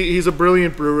brilliant. He's a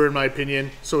brilliant brewer in my opinion.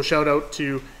 So shout out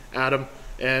to Adam,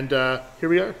 and here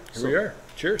we are. Here we are.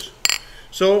 Cheers.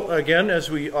 So again, as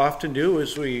we often do,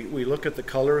 is we look at the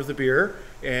color of the beer,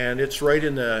 and it's right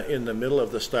in the middle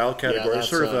of the style category. Yeah,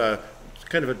 sort of a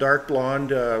kind of a dark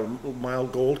blonde,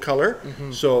 mild gold color.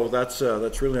 Mm-hmm. So that's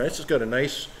really nice. It's got a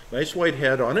nice white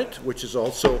head on it, which is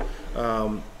also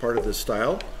part of the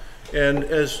style. And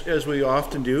as we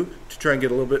often do, to try and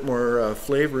get a little bit more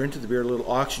flavor into the beer, a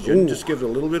little oxygen, just give it a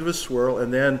little bit of a swirl,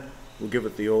 and then we'll give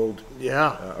it the old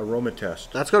aroma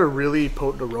test. That's got a really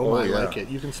potent aroma. I like it.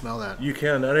 You can smell that. You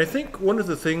can. And I think one of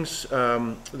the things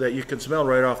that you can smell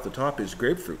right off the top is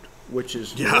grapefruit, which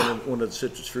is one of the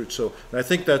citrus fruits. So and I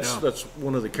think that's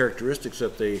one of the characteristics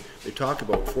that they talk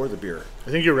about for the beer.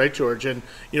 I think you're right, George. And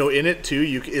in it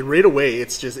too, right away,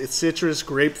 it's citrus,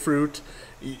 grapefruit.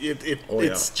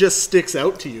 It just sticks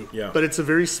out to you. Yeah. But it's a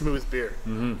very smooth beer.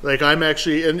 Mm-hmm. Like I'm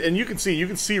actually, and you can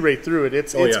see right through it.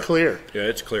 It's clear. Yeah,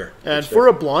 it's clear. And for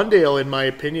a blonde ale, in my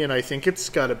opinion, I think it's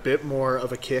got a bit more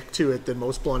of a kick to it than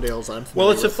most blonde ales I'm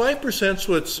familiar with. Well, it's a 5%,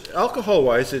 so it's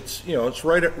alcohol-wise, it's it's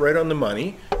right on the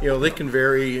money. They can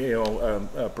vary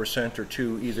a percent or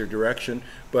two either direction,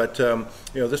 but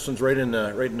this one's right in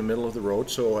the middle of the road.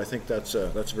 So I think that's a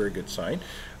very good sign.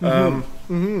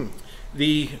 Mm-hmm.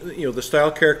 The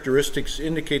style characteristics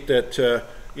indicate that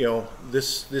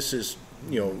this is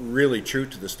really true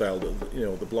to the style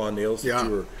of the blonde ales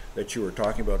that you were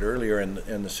talking about earlier, and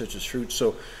the citrus fruit.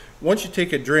 So once you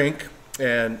take a drink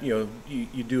and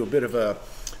you do a bit of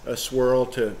a swirl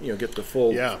to get the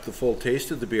full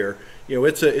taste of the beer,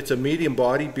 it's a medium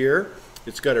body beer.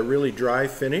 It's got a really dry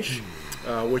finish,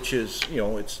 which is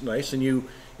it's nice, and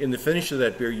in the finish of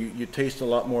that beer, you taste a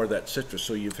lot more of that citrus,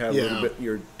 so you've had a little bit.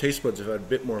 Your taste buds have had a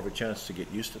bit more of a chance to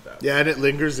get used to that. Yeah, and it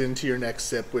lingers into your next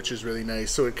sip, which is really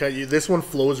nice. So this one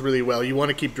flows really well. You want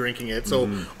to keep drinking it. So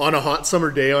on a hot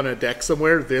summer day on a deck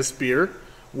somewhere, this beer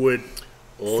would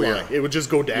fly. It would just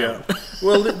go down. Yeah.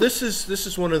 Well, this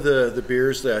is one of the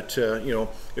beers that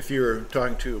if you're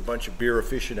talking to a bunch of beer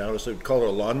aficionados, they'd call it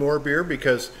a lawnmower beer,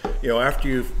 because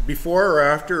before or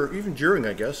after, or even during,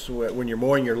 I guess, when you're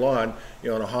mowing your lawn,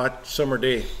 on a hot summer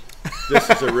day, This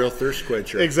is a real thirst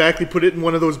quencher. Exactly. Put it in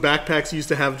one of those backpacks you used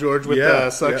to have, George, with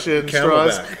suction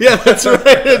straws. Camelback. Yeah, that's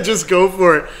right. Just go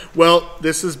for it. Well,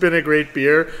 this has been a great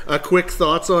beer. Quick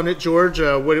thoughts on it, George.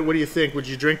 What do you think? Would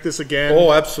you drink this again?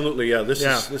 Oh, absolutely. Yeah, this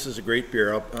is a great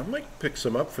beer. I might pick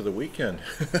some up for the weekend.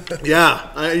 Yeah,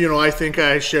 I think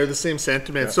I share the same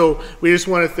sentiment. Yeah. So we just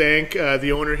want to thank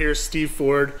the owner here, Steve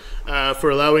Ford, for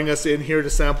allowing us in here to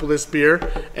sample this beer.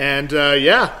 And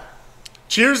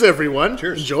cheers, everyone.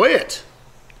 Cheers. Enjoy it.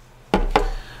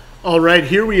 All right,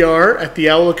 here we are at the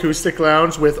Owl Acoustic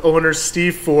Lounge with owner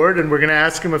Steve Ford, and we're going to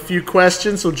ask him a few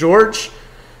questions. So, George,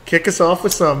 kick us off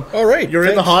with some. All right. You're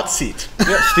in the hot seat.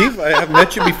 Yeah, Steve, I haven't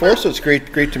met you before, so it's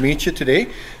great to meet you today.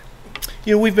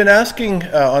 We've been asking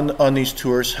on these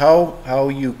tours how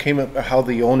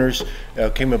the owners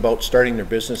came about starting their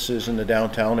businesses in the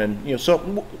downtown, and so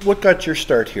what got your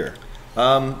start here?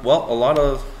 Well, a lot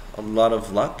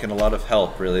of luck and a lot of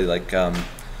help, really. Like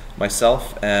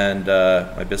myself and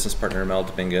my business partner Mel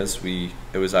Dominguez,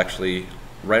 it was actually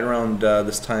right around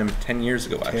this time 10 years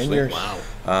ago. Actually, 10 years.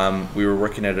 Wow. We were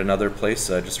working at another place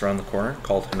just around the corner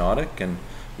called Hypnotic, and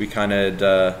we kind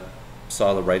of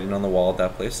saw the writing on the wall at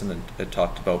that place, and it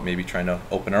talked about maybe trying to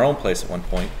open our own place at one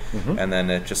point. Mm-hmm. And then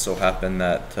it just so happened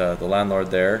that the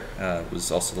landlord there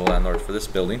was also the landlord for this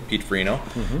building, Pete Farino.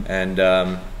 Mm-hmm.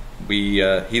 And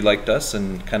he liked us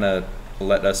and kind of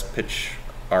let us pitch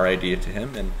our idea to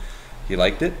him, and he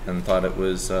liked it and thought it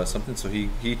was something, so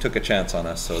he took a chance on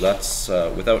us. So that's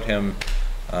without him,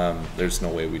 there's no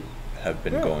way we'd have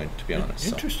been going, to be honest.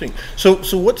 Interesting.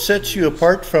 So what sets you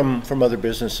apart from other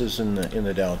businesses in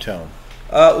the downtown?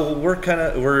 Well,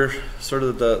 we're sort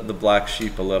of the black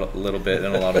sheep a little bit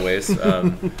in a lot of ways.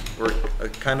 We're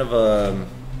kind of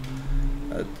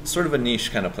a sort of a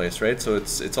niche kind of place, right? So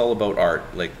it's all about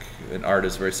art. Like, and art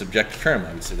is a very subjective term,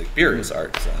 obviously. Like, beer is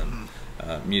art,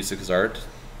 music is art,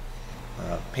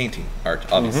 painting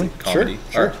art, obviously, comedy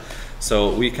art.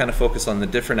 So we kind of focus on the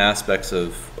different aspects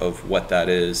of what that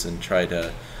is and try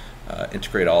to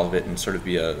integrate all of it and sort of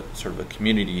be a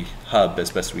community hub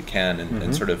as best we can,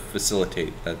 and sort of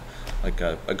facilitate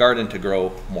a garden to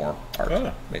grow more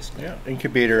art, basically. Yeah,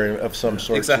 incubator of some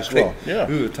sort. Exactly. As well. Yeah.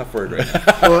 Ooh, tough word, right?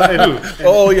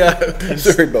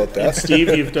 Sorry about that. And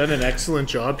Steve, you've done an excellent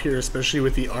job here, especially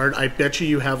with the art. I bet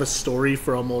you have a story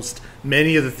for almost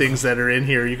many of the things that are in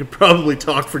here. You could probably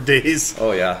talk for days.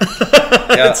 Oh yeah,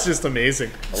 It's just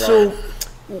amazing. So,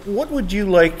 what would you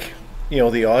like,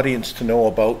 the audience to know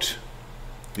about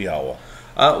the Owl?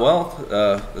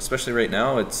 Especially right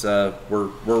now, it's we're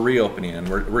reopening, and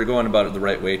we're going about it the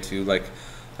right way too. Like,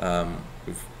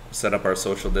 we've set up our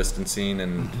social distancing,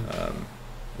 and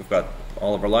we've got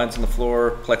all of our lines on the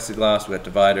floor, plexiglass, we got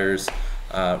dividers.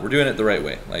 We're doing it the right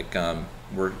way. Like,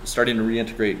 we're starting to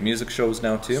reintegrate music shows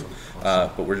now too,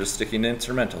 but we're just sticking to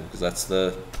instrumental because that's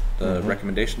the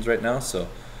recommendations right now. So.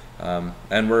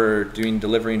 And we're doing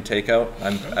delivery and takeout.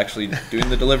 I'm actually doing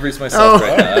the deliveries myself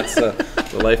right now. That's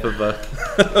the life of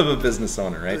a business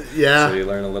owner, right? Yeah. So you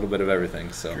learn a little bit of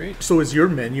everything. So great. So is your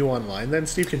menu online then,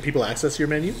 Steve? Can people access your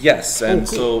menu? Yes, and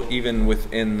cool. So even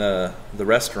within the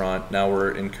restaurant, now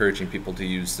we're encouraging people to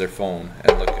use their phone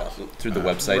and look through the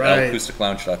website,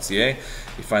 owacousticlounge.ca.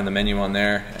 You find the menu on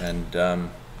there,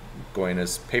 and going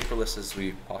as paperless as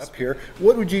we possibly. Up here,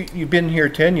 what would you've been here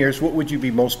 10 years, what would you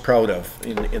be most proud of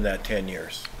in that 10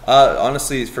 years?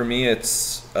 Honestly, for me,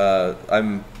 it's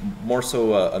I'm more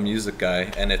so a music guy,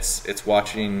 and it's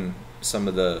watching some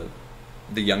of the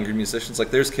younger musicians.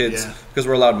 Like, there's kids, because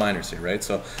we're allowed minors here, right?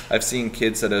 So I've seen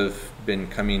kids that have been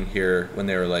coming here when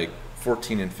they were like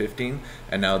 14 and 15,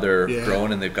 and now they're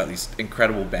grown and they've got these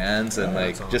incredible bands, and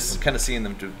awesome. Just kind of seeing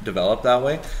them develop that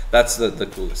way, that's the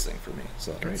coolest thing for me.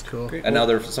 So that's cool. Great. And now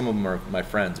some of them are my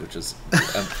friends, which is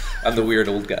I'm the weird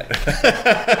old guy.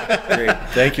 Great.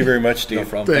 Thank you very much, Steve. No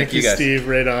problem. Thank you, guys. Steve.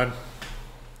 Right on.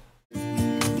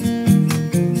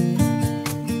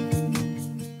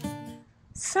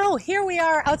 So here we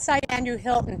are outside Andrew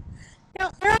Hilton. Now,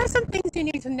 there are some things you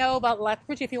need to know about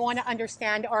Lethbridge if you want to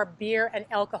understand our beer and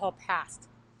alcohol past.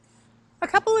 A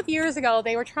couple of years ago,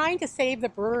 they were trying to save the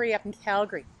brewery up in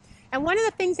Calgary. And one of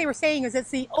the things they were saying is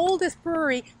it's the oldest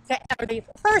brewery, or the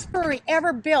first brewery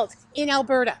ever built in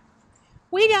Alberta.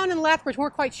 We down in Lethbridge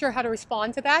weren't quite sure how to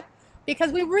respond to that,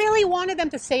 because we really wanted them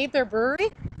to save their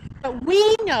brewery, but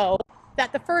we know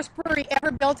that the first brewery ever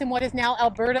built in what is now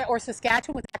Alberta or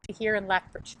Saskatchewan was actually here in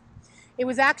Lethbridge. It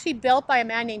was actually built by a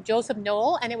man named Joseph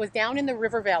Noel, and it was down in the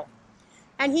River Valley.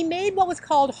 And he made what was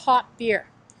called hop beer.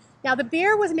 Now, the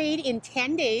beer was made in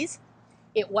 10 days.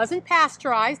 It wasn't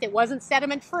pasteurized, it wasn't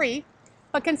sediment-free,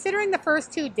 but considering the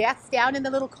first 2 deaths down in the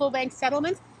little Cobank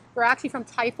settlement were actually from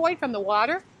typhoid from the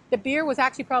water, the beer was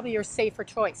actually probably your safer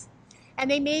choice. And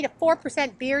they made a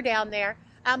 4% beer down there.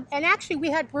 And actually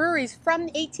we had breweries from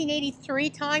the 1883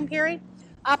 time period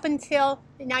up until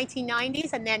the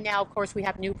 1990s, and then now of course we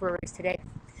have new breweries today.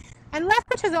 And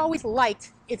Lethbridge has always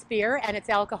liked its beer and its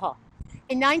alcohol.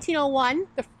 In 1901,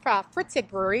 the Fritzig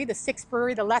Brewery, the sixth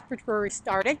brewery, the Lethbridge Brewery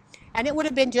started, and it would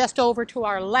have been just over to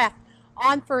our left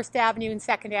on 1st Avenue and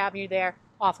 2nd Avenue there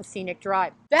off of Scenic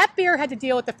Drive. That beer had to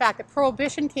deal with the fact that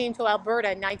Prohibition came to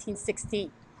Alberta in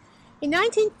 1916. In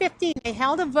 1915, they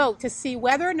held a vote to see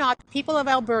whether or not the people of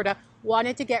Alberta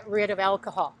wanted to get rid of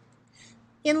alcohol.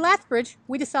 In Lethbridge,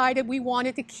 we decided we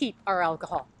wanted to keep our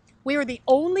alcohol. We were the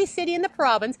only city in the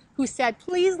province who said,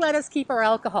 please let us keep our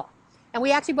alcohol. And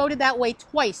we actually voted that way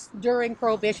twice during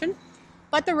Prohibition,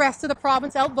 but the rest of the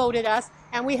province outvoted us,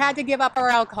 and we had to give up our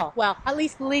alcohol. Well, at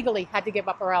least legally had to give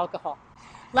up our alcohol.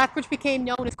 Lethbridge became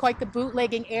known as quite the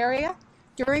bootlegging area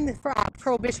during the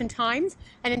Prohibition times,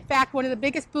 and in fact, one of the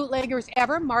biggest bootleggers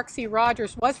ever, Mark C.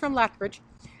 Rogers, was from Lethbridge,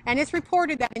 and it's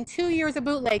reported that in 2 years of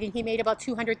bootlegging, he made about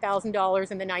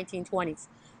 $200,000 in the 1920s.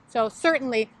 So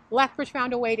certainly, Lethbridge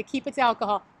found a way to keep its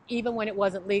alcohol even when it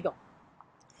wasn't legal.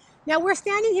 Now we're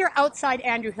standing here outside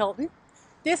Andrew Hilton.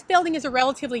 This building is a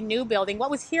relatively new building. What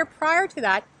was here prior to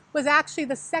that was actually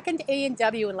the second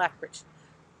A&W in Lethbridge.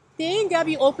 The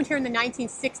A&W opened here in the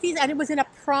 1960s, and it was in a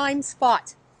prime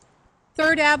spot.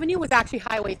 3rd Avenue was actually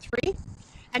Highway 3,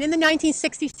 and in the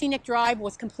 1960s, Scenic Drive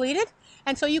was completed.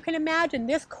 And so you can imagine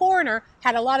this corner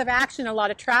had a lot of action, a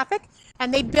lot of traffic,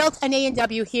 and they built an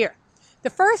A&W here. The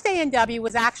first A&W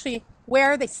was actually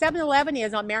where the 7-Eleven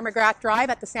is on Mary McGrath Drive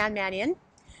at the Sandman Inn.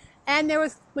 And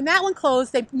when that one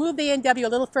closed, they moved the A&W a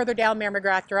little further down Mary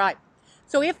McGrath Drive.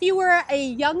 So if you were a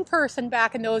young person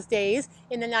back in those days,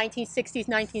 in the 1960s,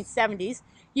 1970s,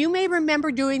 you may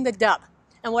remember doing the dub.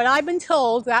 And what I've been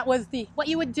told, that was what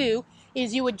you would do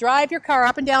is you would drive your car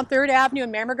up and down 3rd Avenue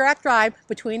and Mary McGrath Drive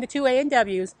between the two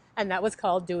A&Ws, and that was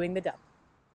called doing the dub.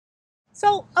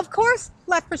 So, of course,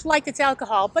 Lethbridge liked its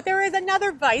alcohol, but there is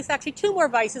another vice, actually 2 more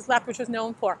vices Lethbridge was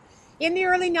known for. In the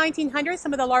early 1900s,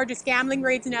 some of the largest gambling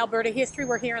raids in Alberta history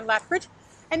were here in Lethbridge,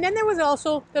 and then there was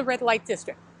also the Red Light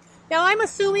District. Now, I'm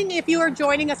assuming if you are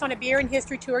joining us on a beer and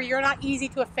history tour, you're not easy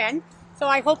to offend, so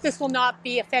I hope this will not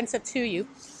be offensive to you.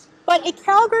 But a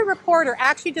Calgary reporter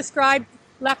actually described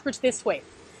Lethbridge this way.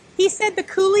 He said the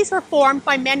coolies were formed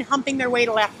by men humping their way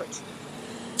to Lethbridge.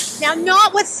 Now,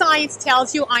 not what science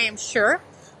tells you, I am sure,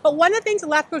 but one of the things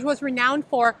Lethbridge was renowned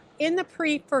for in the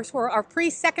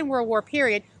pre-Second World War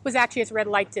period was actually its Red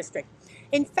Light District.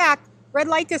 In fact, Red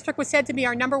Light District was said to be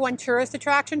our #1 tourist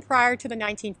attraction prior to the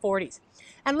 1940s.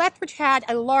 And Lethbridge had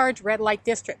a large Red Light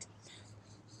District.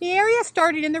 The area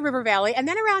started in the River Valley, and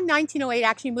then around 1908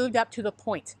 actually moved up to the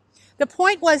Point. The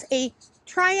Point was a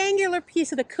triangular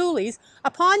piece of the coulees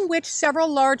upon which several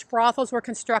large brothels were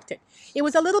constructed. It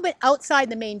was a little bit outside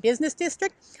the main business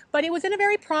district, but it was in a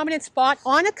very prominent spot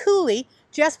on a coulee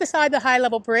just beside the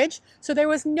high-level bridge, so there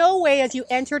was no way as you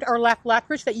entered or left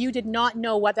Lethbridge that you did not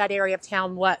know what that area of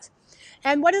town was.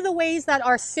 And one of the ways that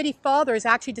our city fathers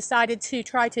actually decided to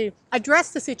try to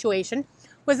address the situation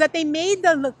was that they made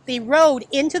the road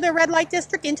into the Red Light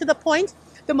District, into the Point,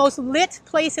 the most lit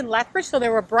place in Lethbridge, so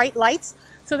there were bright lights,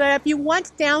 so that if you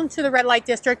went down to the Red Light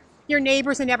District, your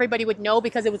neighbors and everybody would know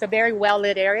because it was a very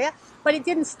well-lit area, but it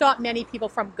didn't stop many people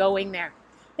from going there.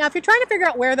 Now, if you're trying to figure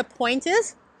out where the Point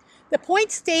is, the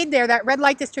Point stayed there, that Red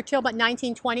Light District, till about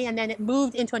 1920, and then it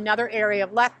moved into another area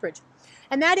of Lethbridge.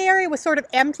 And that area was sort of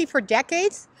empty for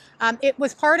decades. It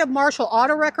was part of Marshall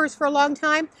Auto Wreckers for a long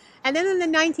time. And then in the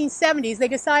 1970s, they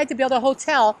decided to build a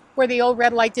hotel where the old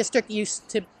Red Light District used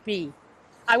to be.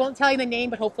 I won't tell you the name,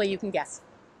 but hopefully you can guess.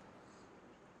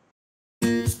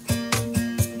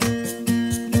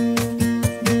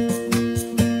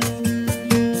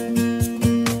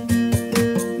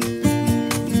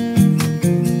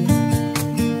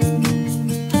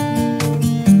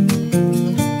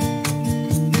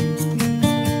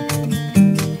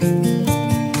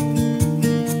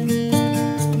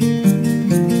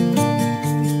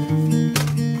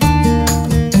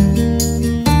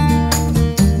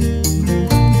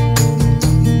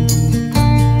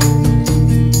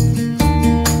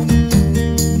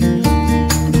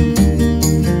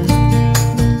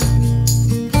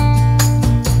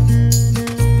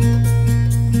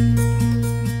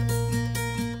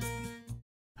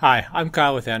 Hi, I'm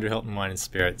Kyle with Hilton Wine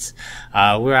Spirits.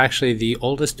 We're actually the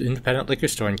oldest independent liquor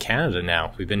store in Canada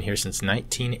now. We've been here since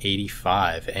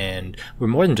 1985, and we're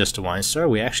more than just a wine store.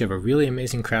 We actually have a really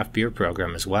amazing craft beer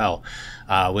program as well,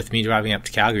 with me driving up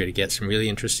to Calgary to get some really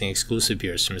interesting exclusive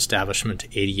beers from Establishment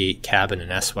 88 Cabin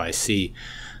and SYC.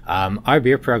 Our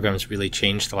beer program's really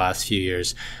changed the last few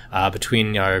years,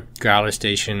 between our growler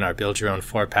station, our build your own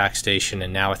 4-pack station,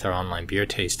 and now with our online beer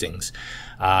tastings.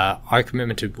 Our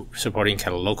commitment to supporting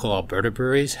kind of local Alberta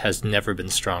breweries has never been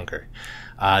stronger.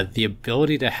 The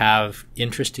ability to have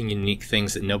interesting, unique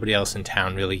things that nobody else in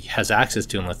town really has access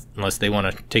to unless they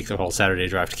want to take their whole Saturday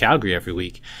drive to Calgary every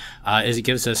week, is it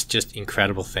gives us just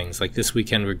incredible things. Like this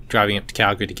weekend, we're driving up to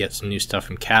Calgary to get some new stuff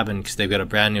from Cabin because they've got a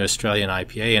brand new Australian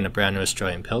IPA and a brand new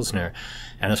Australian Pilsner.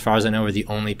 And as far as I know, we're the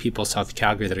only people south of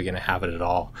Calgary that are going to have it at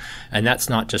all. And that's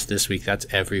not just this week, that's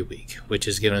every week, which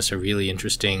has given us a really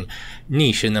interesting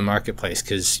niche in the marketplace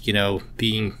because, you know,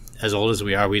 being as old as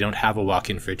we are, we don't have a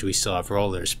walk-in fridge, we still have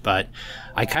rollers. But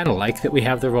I kind of like that we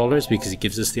have the rollers because it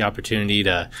gives us the opportunity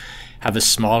to have a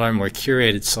smaller, more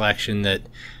curated selection that,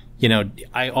 you know,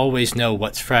 I always know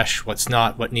what's fresh, what's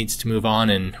not, what needs to move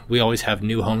on, and we always have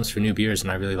new homes for new beers,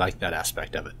 and I really like that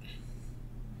aspect of it.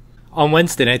 On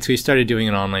Wednesday nights, we started doing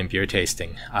an online beer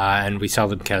tasting, and we sell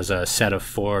them as a set of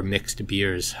 4 mixed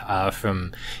beers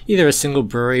from either a single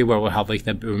brewery where we'll have like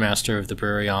the brewmaster of the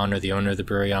brewery on or the owner of the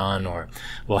brewery on, or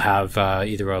we'll have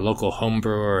either a local home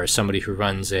brewer or somebody who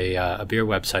runs a beer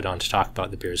website on to talk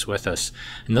about the beers with us.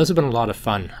 And those have been a lot of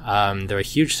fun. They're a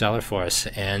huge seller for us,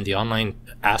 and the online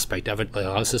aspect of it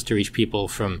allows us to reach people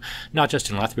from not just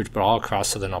in Lethbridge but all across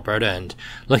southern Alberta. And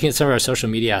looking at some of our social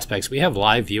media aspects, we have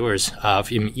live viewers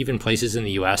from even places in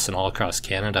the US and all across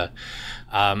Canada.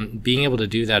 Being able to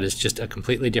do that is just a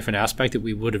completely different aspect that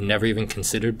we would have never even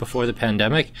considered before the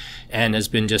pandemic, and has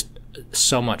been just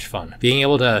so much fun. Being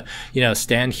able to, you know,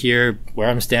 stand here where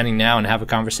I'm standing now and have a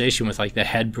conversation with like the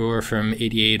head brewer from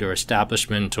 88 or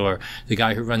Establishment, or the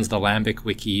guy who runs the Lambic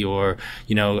Wiki, or,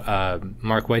 you know,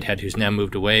 Mark Whitehead, who's now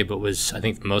moved away but was, I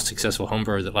think, the most successful home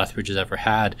brewer that Lethbridge has ever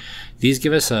had. These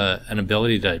give us an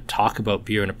ability to talk about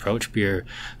beer and approach beer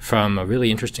from a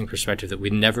really interesting perspective that we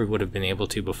never would have been able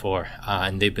to before,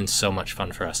 and they've been so much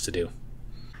fun for us to do.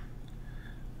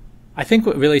 I think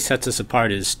what really sets us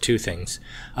apart is 2 things.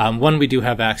 One, we do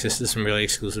have access to some really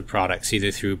exclusive products,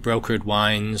 either through brokered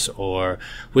wines or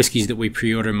whiskeys that we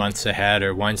pre-order months ahead,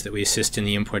 or wines that we assist in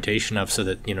the importation of so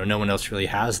that, you know, no one else really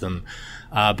has them.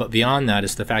 But beyond that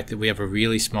is the fact that we have a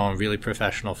really small and really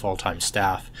professional full-time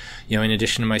staff. You know, in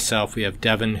addition to myself, we have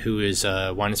Devin, who is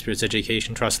a Wine and Spirits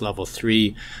Education Trust Level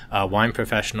 3 wine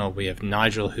professional. We have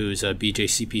Nigel, who's a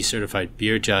BJCP certified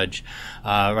beer judge,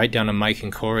 right down to Mike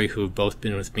and Corey, who have both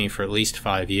been with me for at least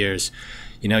 5 years.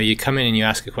 You know, you come in and you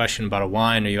ask a question about a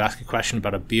wine, or you ask a question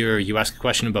about a beer, or you ask a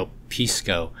question about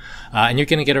Pisco, and you're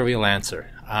going to get a real answer.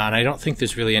 And I don't think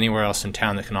there's really anywhere else in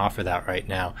town that can offer that right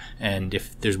now. And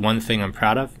if there's one thing I'm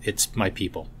proud of, it's my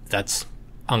people. That's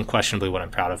unquestionably what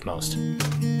I'm proud of most.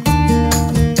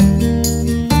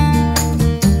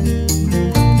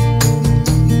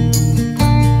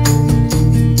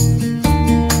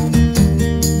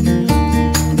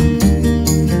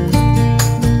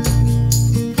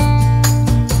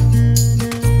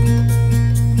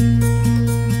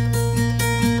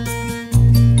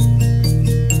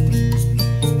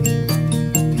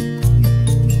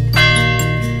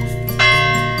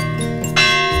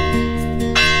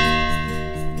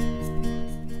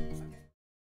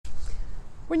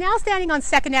 We're now standing on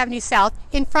 2nd Avenue South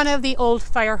in front of the old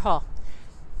fire hall.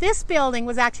 This building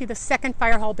was actually the second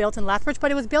fire hall built in Lethbridge,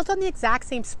 but it was built on the exact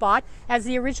same spot as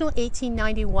the original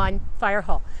 1891 fire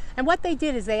hall. And what they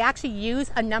did is they actually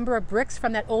used a number of bricks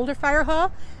from that older fire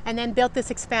hall and then built this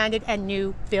expanded and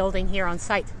new building here on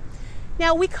site.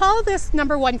 Now, we call this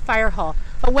number 1 fire hall,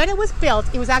 but when it was built,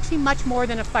 it was actually much more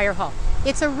than a fire hall.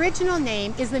 Its original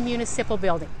name is the municipal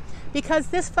building, because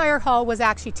this fire hall was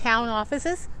actually town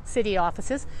offices, city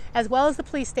offices, as well as the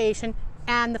police station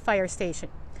and the fire station.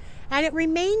 And it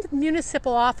remained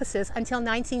municipal offices until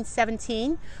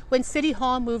 1917, when City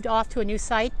Hall moved off to a new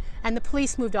site and the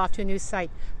police moved off to a new site.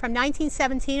 From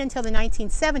 1917 until the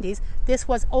 1970s, this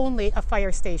was only a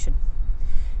fire station.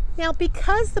 Now,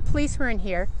 because the police were in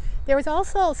here, there was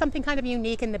also something kind of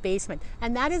unique in the basement,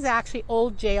 and that is actually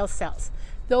old jail cells.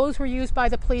 Those were used by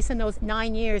the police in those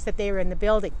 9 years that they were in the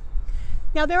building.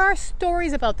 Now, there are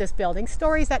stories about this building,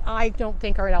 stories that I don't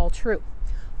think are at all true.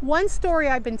 One story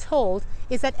I've been told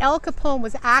is that Al Capone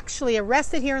was actually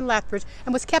arrested here in Lethbridge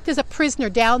and was kept as a prisoner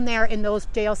down there in those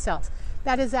jail cells.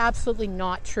 That is absolutely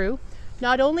not true.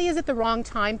 Not only is it the wrong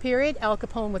time period, Al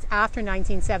Capone was after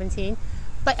 1917,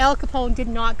 but Al Capone did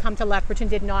not come to Lethbridge and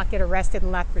did not get arrested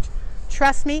in Lethbridge.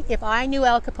 Trust me, if I knew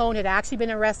Al Capone had actually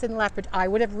been arrested in Lethbridge, I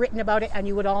would have written about it and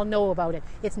you would all know about it.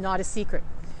 It's not a secret.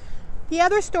 The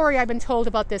other story I've been told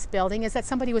about this building is that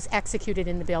somebody was executed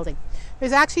in the building.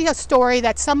 There's actually a story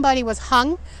that somebody was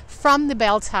hung from the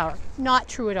bell tower. Not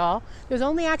true at all. There's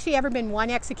only actually ever been one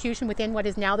execution within what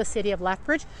is now the city of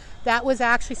Lethbridge. That was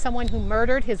actually someone who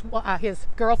murdered his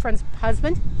girlfriend's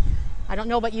husband. I don't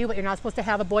know about you, but you're not supposed to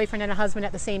have a boyfriend and a husband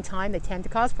at the same time. They tend to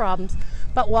cause problems.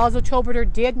 But Walzo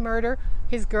Choberter did murder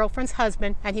his girlfriend's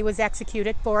husband, and he was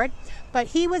executed for it. But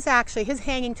he was actually, his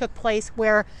hanging took place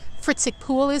where Fritzik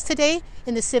Pool is today,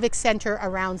 in the Civic Center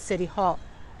around City Hall.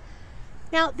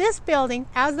 Now, this building,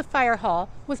 as the fire hall,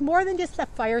 was more than just a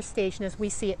fire station as we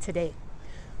see it today.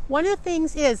 One of the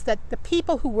things is that the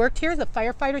people who worked here, the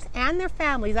firefighters and their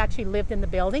families, actually lived in the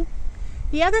building.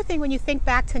 The other thing, when you think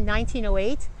back to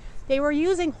 1908, they were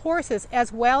using horses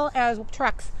as well as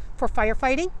trucks for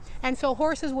firefighting, and so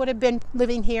horses would have been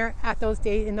living here at those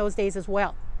days, in those days as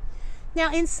well.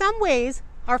 Now, in some ways,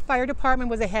 our fire department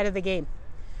was ahead of the game.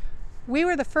 We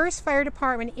were the first fire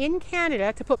department in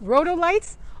Canada to put roto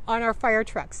lights on our fire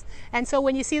trucks. And so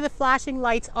when you see the flashing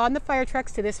lights on the fire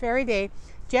trucks to this very day,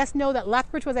 just know that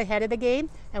Lethbridge was ahead of the game,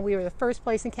 and we were the first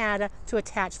place in Canada to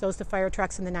attach those to fire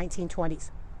trucks in the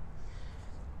 1920s.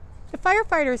 The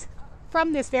firefighters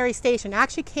from this very station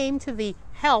actually came to the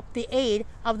aid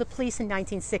of the police in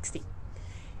 1960.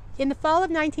 In the fall of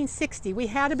 1960, we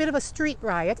had a bit of a street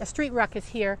riot, a street ruckus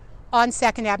here on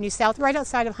 2nd Avenue South, right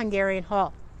outside of Hungarian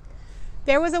Hall.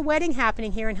 There was a wedding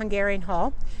happening here in Hungarian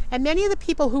Hall, and many of the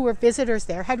people who were visitors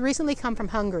there had recently come from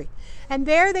Hungary. And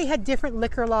there they had different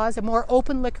liquor laws, and more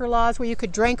open liquor laws where you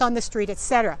could drink on the street,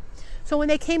 etc. So when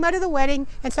they came out of the wedding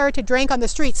and started to drink on the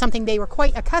street, something they were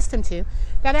quite accustomed to,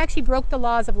 that actually broke the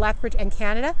laws of Lethbridge and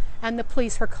Canada, and the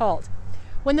police were called.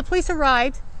 When the police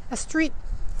arrived, a street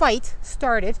fight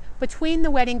started between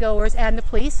the wedding goers and the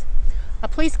police. A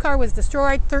police car was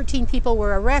destroyed, 13 people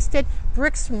were arrested,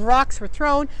 bricks and rocks were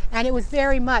thrown, and it was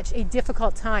very much a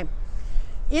difficult time.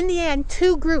 In the end,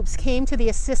 two groups came to the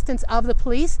assistance of the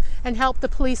police and helped the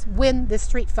police win this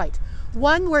street fight.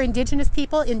 One were Indigenous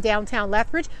people in downtown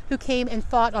Lethbridge who came and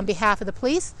fought on behalf of the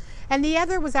police, and the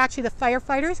other was actually the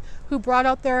firefighters who brought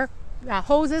out their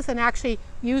hoses and actually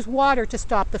used water to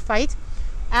stop the fight.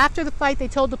 After the fight, they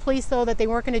told the police, though, that they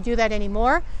weren't going to do that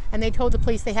anymore, and they told the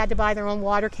police they had to buy their own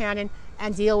water cannon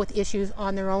and deal with issues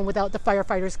on their own without the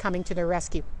firefighters coming to their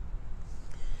rescue.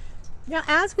 Now,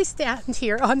 as we stand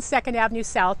here on 2nd Avenue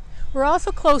South, we're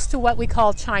also close to what we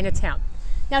call Chinatown.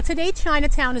 Now, today,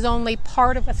 Chinatown is only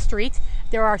part of a street.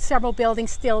 There are several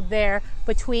buildings still there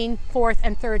between 4th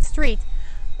and 3rd Street.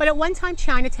 But at one time,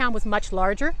 Chinatown was much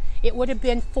larger. It would have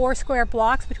been 4 square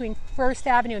blocks between 1st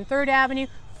Avenue and 3rd Avenue,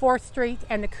 4th Street,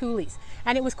 and the Coolies.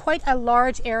 And it was quite a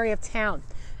large area of town.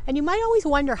 And you might always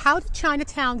wonder, how did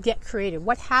Chinatown get created?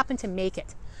 What happened to make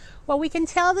it? Well, we can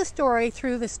tell the story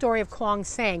through the story of Kwong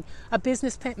Sang, a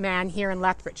businessman here in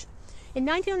Lethbridge. In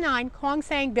 1909, Kwong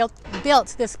Sang built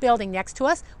this building next to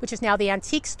us, which is now the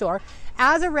antique store,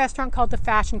 as a restaurant called the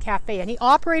Fashion Cafe. And he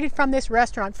operated from this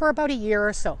restaurant for about a year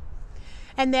or so.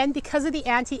 And then, because of the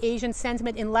anti-Asian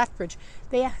sentiment in Lethbridge,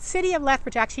 the city of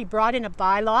Lethbridge actually brought in a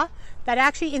bylaw that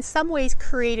actually in some ways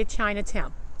created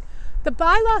Chinatown. The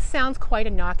bylaw sounds quite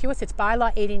innocuous. It's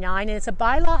bylaw 89, and it's a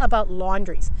bylaw about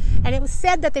laundries. And it was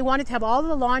said that they wanted to have all of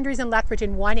the laundries in Lethbridge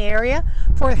in one area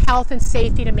for health and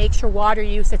safety, to make sure water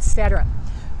use, etc.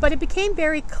 But it became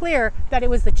very clear that it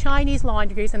was the Chinese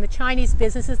laundries and the Chinese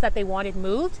businesses that they wanted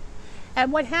moved.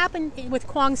 And what happened with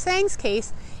Kwong Sang's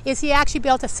case is he actually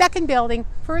built a second building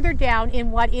further down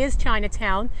in what is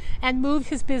Chinatown and moved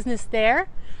his business there.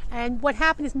 And what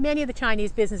happened is many of the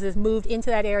Chinese businesses moved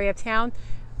into that area of town,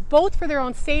 both for their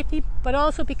own safety, but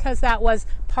also because that was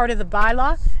part of the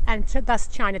bylaw, and thus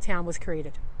Chinatown was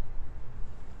created.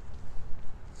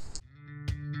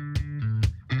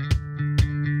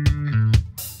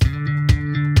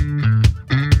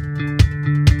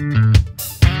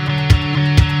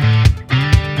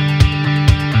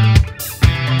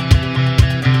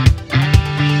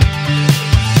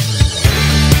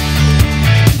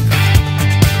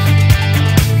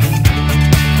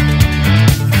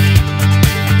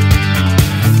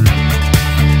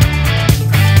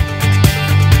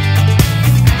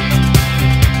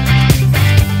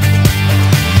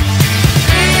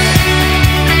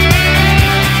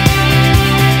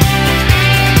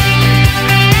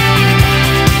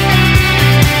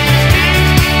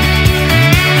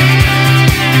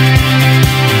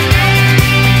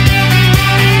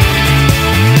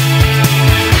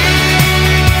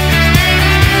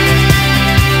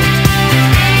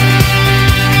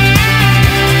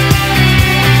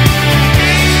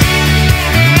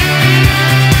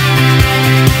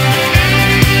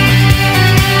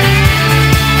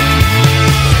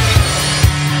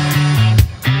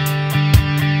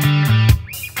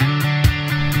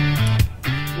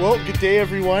 day,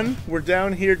 everyone. We're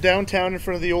down here downtown in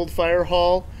front of the old fire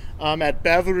hall at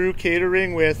Bavaru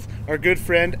Catering with our good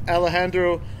friend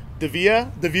Alejandro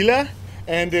Davila,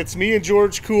 and it's me and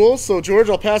George Cool. So George,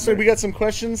 I'll pass it. We got some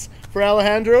questions for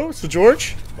Alejandro. So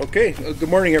George. Okay. Good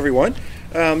morning, everyone.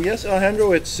 Yes,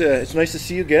 Alejandro, it's nice to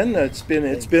see you again. It's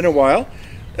been a while,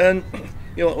 and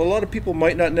you know, a lot of people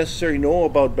might not necessarily know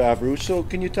about Bavaru. So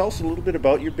can you tell us a little bit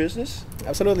about your business?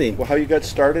 Absolutely. Well, how you got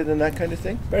started and that kind of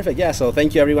thing? Perfect. Yeah. So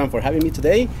thank you everyone for having me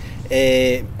today.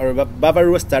 Our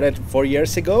Bavaru started 4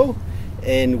 years ago,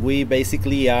 and we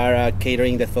basically are a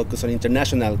catering that focuses on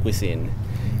international cuisine.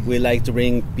 We like to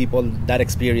bring people that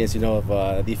experience, you know, of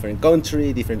a different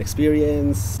country, different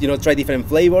experience, you know, try different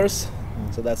flavors.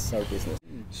 So that's our business.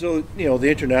 So, you know, the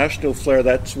international flair,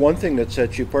 that's one thing that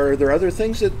sets you apart. Are there other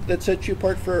things that set you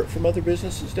apart from other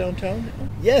businesses downtown?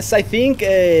 Yes, I think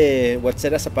what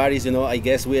set us apart is, you know, I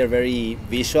guess we are very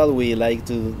visual. We like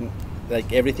to,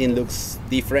 like, everything looks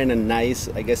different and nice.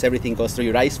 I guess everything goes through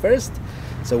your eyes first.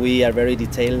 So we are very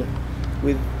detailed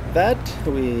with that.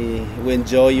 We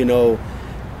enjoy, you know,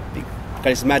 the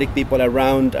charismatic people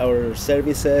around our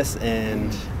services,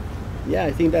 and yeah,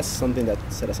 I think that's something that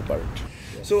set us apart.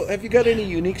 So have you got any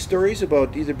unique stories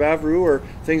about either Bavaru or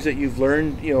things that you've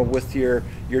learned, you know, with your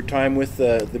time with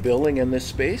the building and this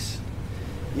space?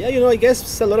 Yeah, you know, I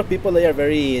guess a lot of people, they are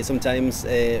very sometimes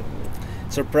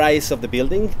surprised of the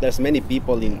building. There's many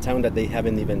people in town that they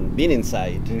haven't even been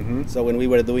inside. Mm-hmm. So when we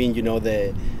were doing, you know,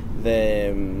 the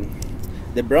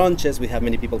brunches, we have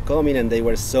many people coming and they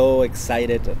were so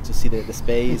excited to see the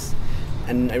space.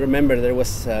 And I remember there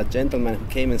was a gentleman who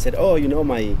came and said, oh, you know,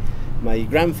 my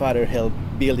grandfather helped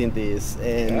building this,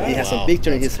 and he has some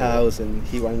picture in his house, and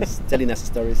he was telling us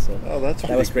stories. So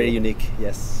that was very unique.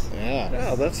 Yes.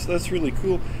 Yeah, that's really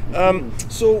cool.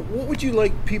 So what would you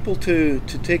like people to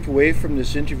take away from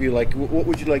this interview? Like, what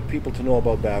would you like people to know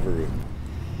about Bavaru?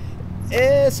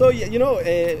 So you know,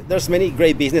 there's many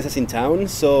great businesses in town.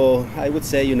 So I would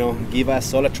say, you know, give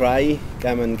us all a try.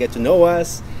 Come and get to know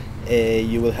us.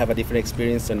 You will have a different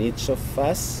experience on each of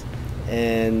us,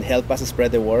 and help us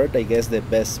spread the word. I guess the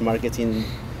best marketing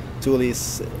tool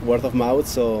is word of mouth.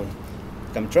 So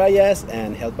come try us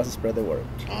and help us spread the word.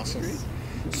 Awesome.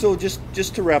 So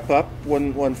just to wrap up,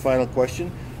 one final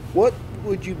question: what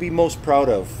would you be most proud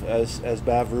of as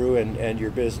Bavaru and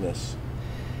your business?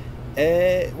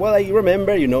 Well, I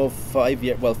remember, you know,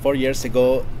 4 years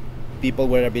ago, people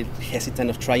were a bit hesitant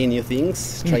of trying new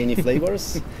things, trying new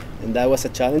flavors. And that was a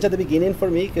challenge at the beginning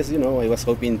for me, because, you know, I was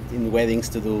hoping in weddings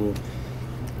to do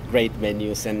great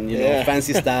menus and, you know,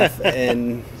 fancy stuff.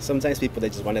 And sometimes people, they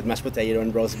just wanted mashed potato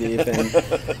and roast beef.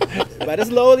 But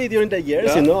slowly during the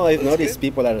years, you know, I've noticed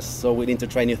people are so willing to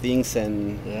try new things.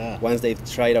 And once they've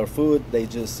tried our food, they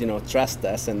just, you know, trust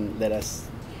us and let us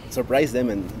surprise them.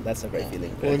 And that's a great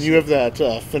feeling. Well, and you have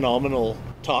that phenomenal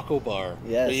taco bar.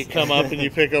 Yes. Where you come up and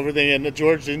you pick everything. And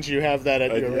George, didn't you have that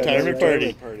at your retirement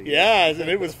party? Yeah, and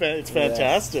it was it's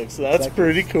fantastic. So that's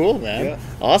pretty cool, man. Yeah.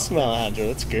 Awesome, Alejandro.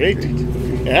 That's great.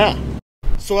 Yeah.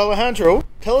 So Alejandro,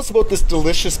 tell us about this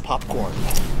delicious popcorn.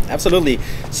 Absolutely.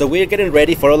 So we're getting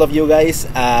ready for all of you guys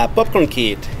a popcorn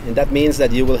kit, and that means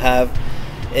that you will have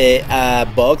a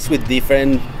box with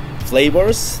different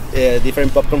flavors,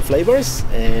 different popcorn flavors,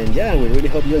 and yeah, we really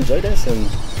hope you enjoy this and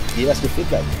give us your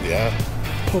feedback. Yeah.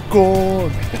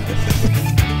 Popcorn.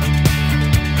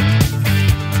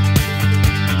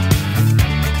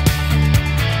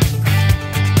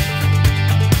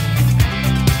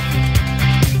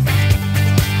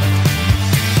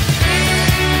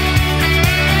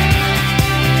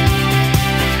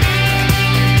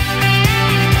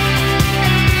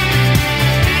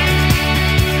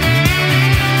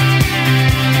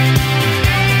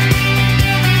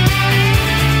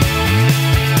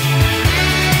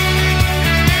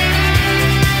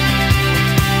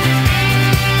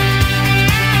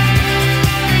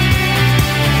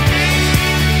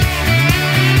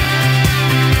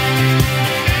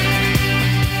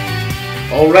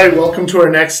 All right, welcome to our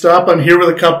next stop. I'm here with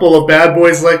a couple of bad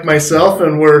boys like myself,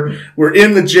 and we're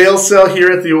in the jail cell here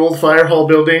at the old fire hall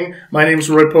building. My name's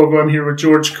Roy Pogo. I'm here with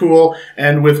George Cool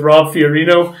and with Rob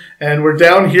Fiorino, and we're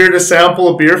down here to sample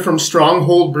a beer from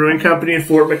Stronghold Brewing Company in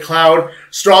Fort McLeod.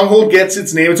 Stronghold gets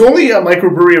its name. It's only a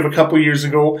microbrewery of a couple years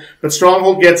ago, but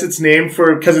Stronghold gets its name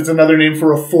because it's another name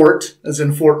for a fort, as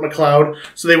in Fort McLeod.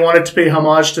 So they wanted to pay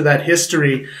homage to that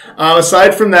history.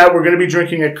 Aside from that, we're going to be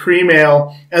drinking a cream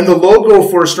ale, and the logo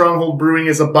for Stronghold Brewing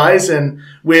is a bison,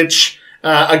 which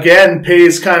again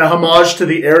pays kind of homage to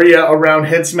the area around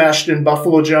Head Smashed in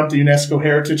Buffalo Jump, the UNESCO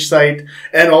heritage site,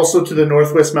 and also to the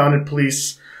Northwest Mounted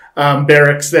Police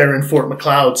barracks there in Fort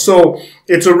McLeod. So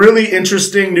it's a really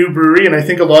interesting new brewery, and I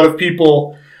think a lot of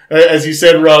people, as you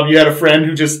said, Rob, you had a friend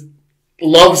who just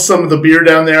loves some of the beer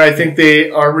down there. I think they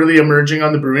are really emerging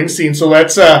on the brewing scene. So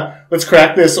let's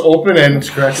crack this open and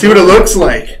see what it looks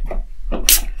like.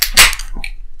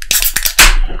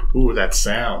 Ooh, that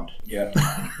sound. Yeah.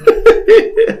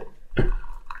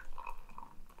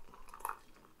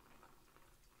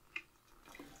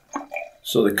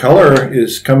 So the color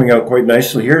is coming out quite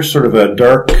nicely here, sort of a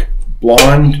dark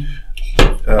blonde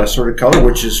sort of color,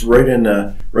 which is right in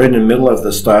the middle of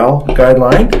the style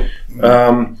guideline.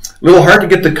 A little hard to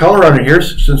get the color on it here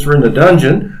since we're in the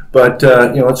dungeon, but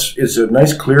it's a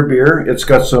nice clear beer. It's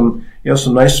got some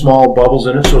nice small bubbles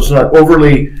in it, so it's not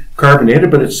overly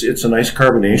carbonated, but it's a nice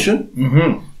carbonation.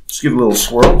 Mm-hmm. Just give it a little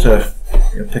swirl to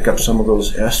pick up some of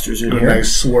those esters in here.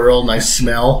 Nice swirl, nice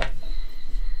smell.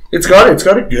 It's got a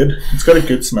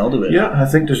good smell to it. Yeah, I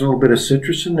think there's a little bit of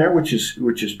citrus in there, which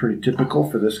is pretty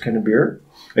typical for this kind of beer.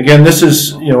 Again, this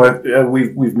is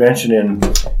we've mentioned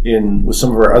in with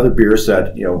some of our other beers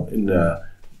that in the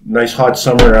nice hot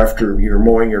summer after you're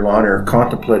mowing your lawn or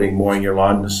contemplating mowing your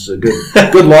lawn, this is a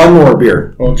good lawnmower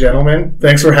beer. Well, gentlemen,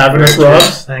 thanks for having us, Rob.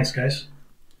 Thanks, guys.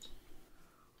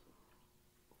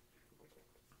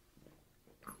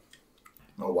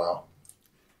 Oh wow,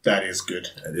 that is good.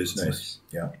 That is nice.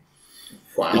 Yeah.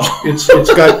 Wow. It's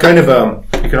got kind of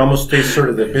you can almost taste sort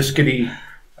of the biscuity.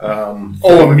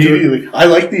 Immediately. I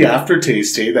like the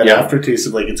aftertaste. Hey, that aftertaste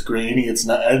of like it's grainy. It's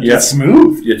not. It's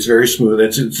smooth. It's very smooth.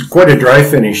 It's quite a dry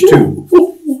finish too.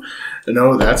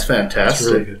 No, that's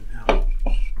fantastic.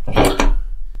 That's really good.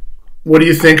 What do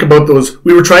you think about those?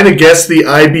 We were trying to guess the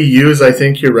IBUs. I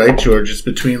think you're right, George. It's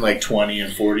between like 20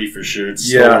 and 40 for sure.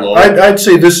 It's so low. I'd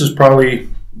say this is probably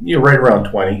right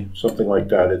around 20, something like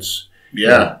that. It's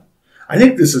I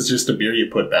think this is just a beer you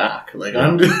put back. Like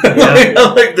I'm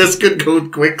like this could go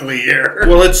quickly here.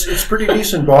 Well, it's pretty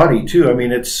decent body too. I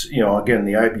mean, it's again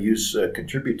the IBUs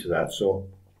contribute to that. So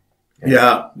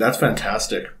yeah, that's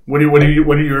fantastic. What are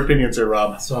your opinions there,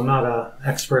 Rob? So I'm not an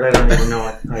expert. I don't even know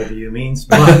what IBU means,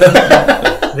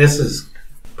 but this is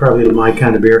probably my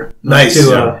kind of beer. Nice.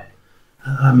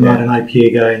 I'm not an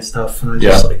IPA guy and stuff, and I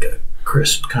just like a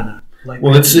crisp kind of light.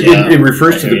 Well, it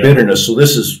refers to the bitterness, so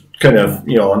this is kind of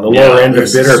on the lower end of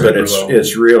bitter, but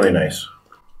it's really nice.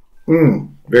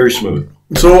 Very smooth.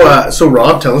 So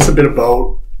Rob, tell us a bit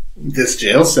about this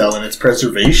jail cell and its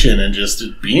preservation and just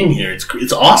it being here.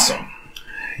 It's awesome.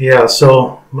 Yeah,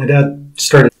 so my dad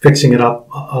started fixing it up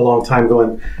a long time ago,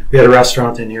 and we had a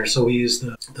restaurant in here, so we used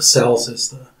the cells as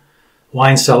the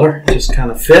wine cellar. It just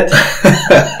kind of fit.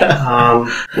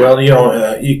 Well,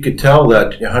 you could tell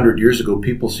that 100 years ago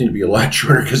people seem to be a lot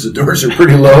shorter because the doors are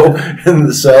pretty low and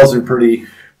the cells are pretty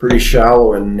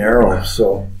shallow and narrow.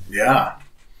 So yeah,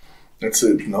 that's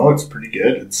it. No, it's pretty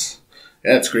good.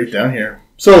 It's great down here.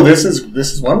 So this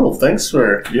is wonderful. Thanks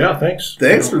for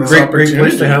thanks for this great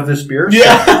place to have this beer.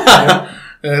 Yeah.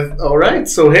 All right.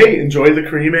 So hey, enjoy the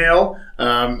cream ale.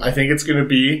 I think it's going to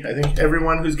be. I think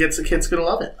everyone who gets a kit's going to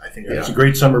love it. I think it's a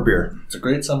great summer beer. It's a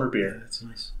great summer beer. That's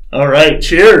nice. All right.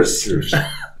 Cheers. Cheers.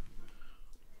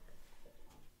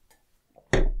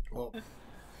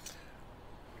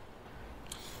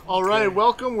 All right,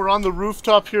 welcome. We're on the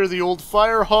rooftop here, the old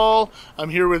fire hall. I'm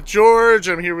here with George.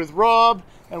 I'm here with Rob,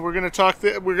 and we're going to talk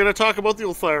about the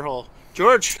old fire hall.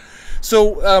 George.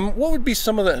 So, what would be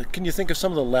some of the? Can you think of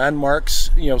some of the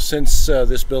landmarks since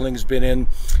this building's been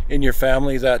in your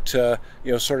family that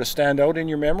sort of stand out in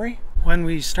your memory? When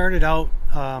we started out,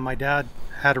 my dad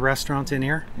had a restaurant in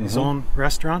here, his own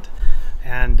restaurant,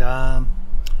 and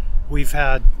we've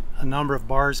had a number of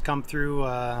bars come through.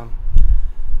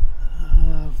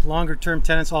 Longer term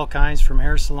tenants, all kinds, from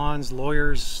hair salons,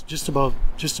 lawyers, just about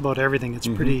everything. It's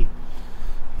pretty,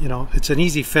 it's an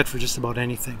easy fit for just about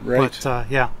anything. Right.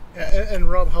 But yeah. And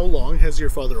Rob, how long has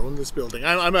your father owned this building?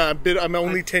 I'm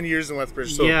only 10 years in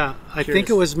Lethbridge. So yeah, I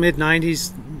think it was mid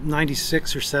 90s,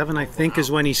 96 or 7. I think is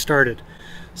when he started.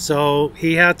 So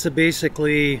he had to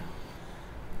basically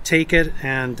take it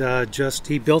and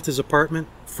he built his apartment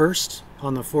first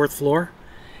on the 4th floor.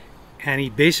 And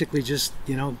he basically just,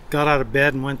 got out of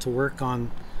bed and went to work on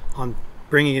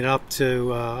bringing it up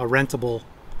to a rentable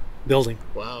building.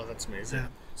 Wow, that's amazing. Yeah.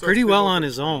 So pretty well on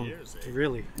his own, years, eh?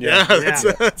 really. Yeah, that's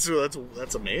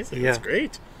amazing. Yeah. That's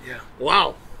great. Yeah.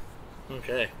 Wow.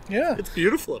 Okay. Yeah. It's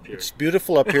beautiful up here. It's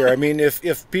beautiful up here. I mean,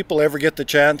 if people ever get the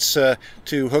chance to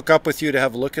hook up with you to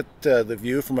have a look at the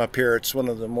view from up here, it's one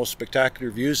of the most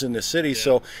spectacular views in the city.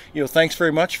 Yeah. So, thanks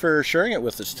very much for sharing it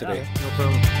with us today. Yeah, no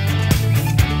problem.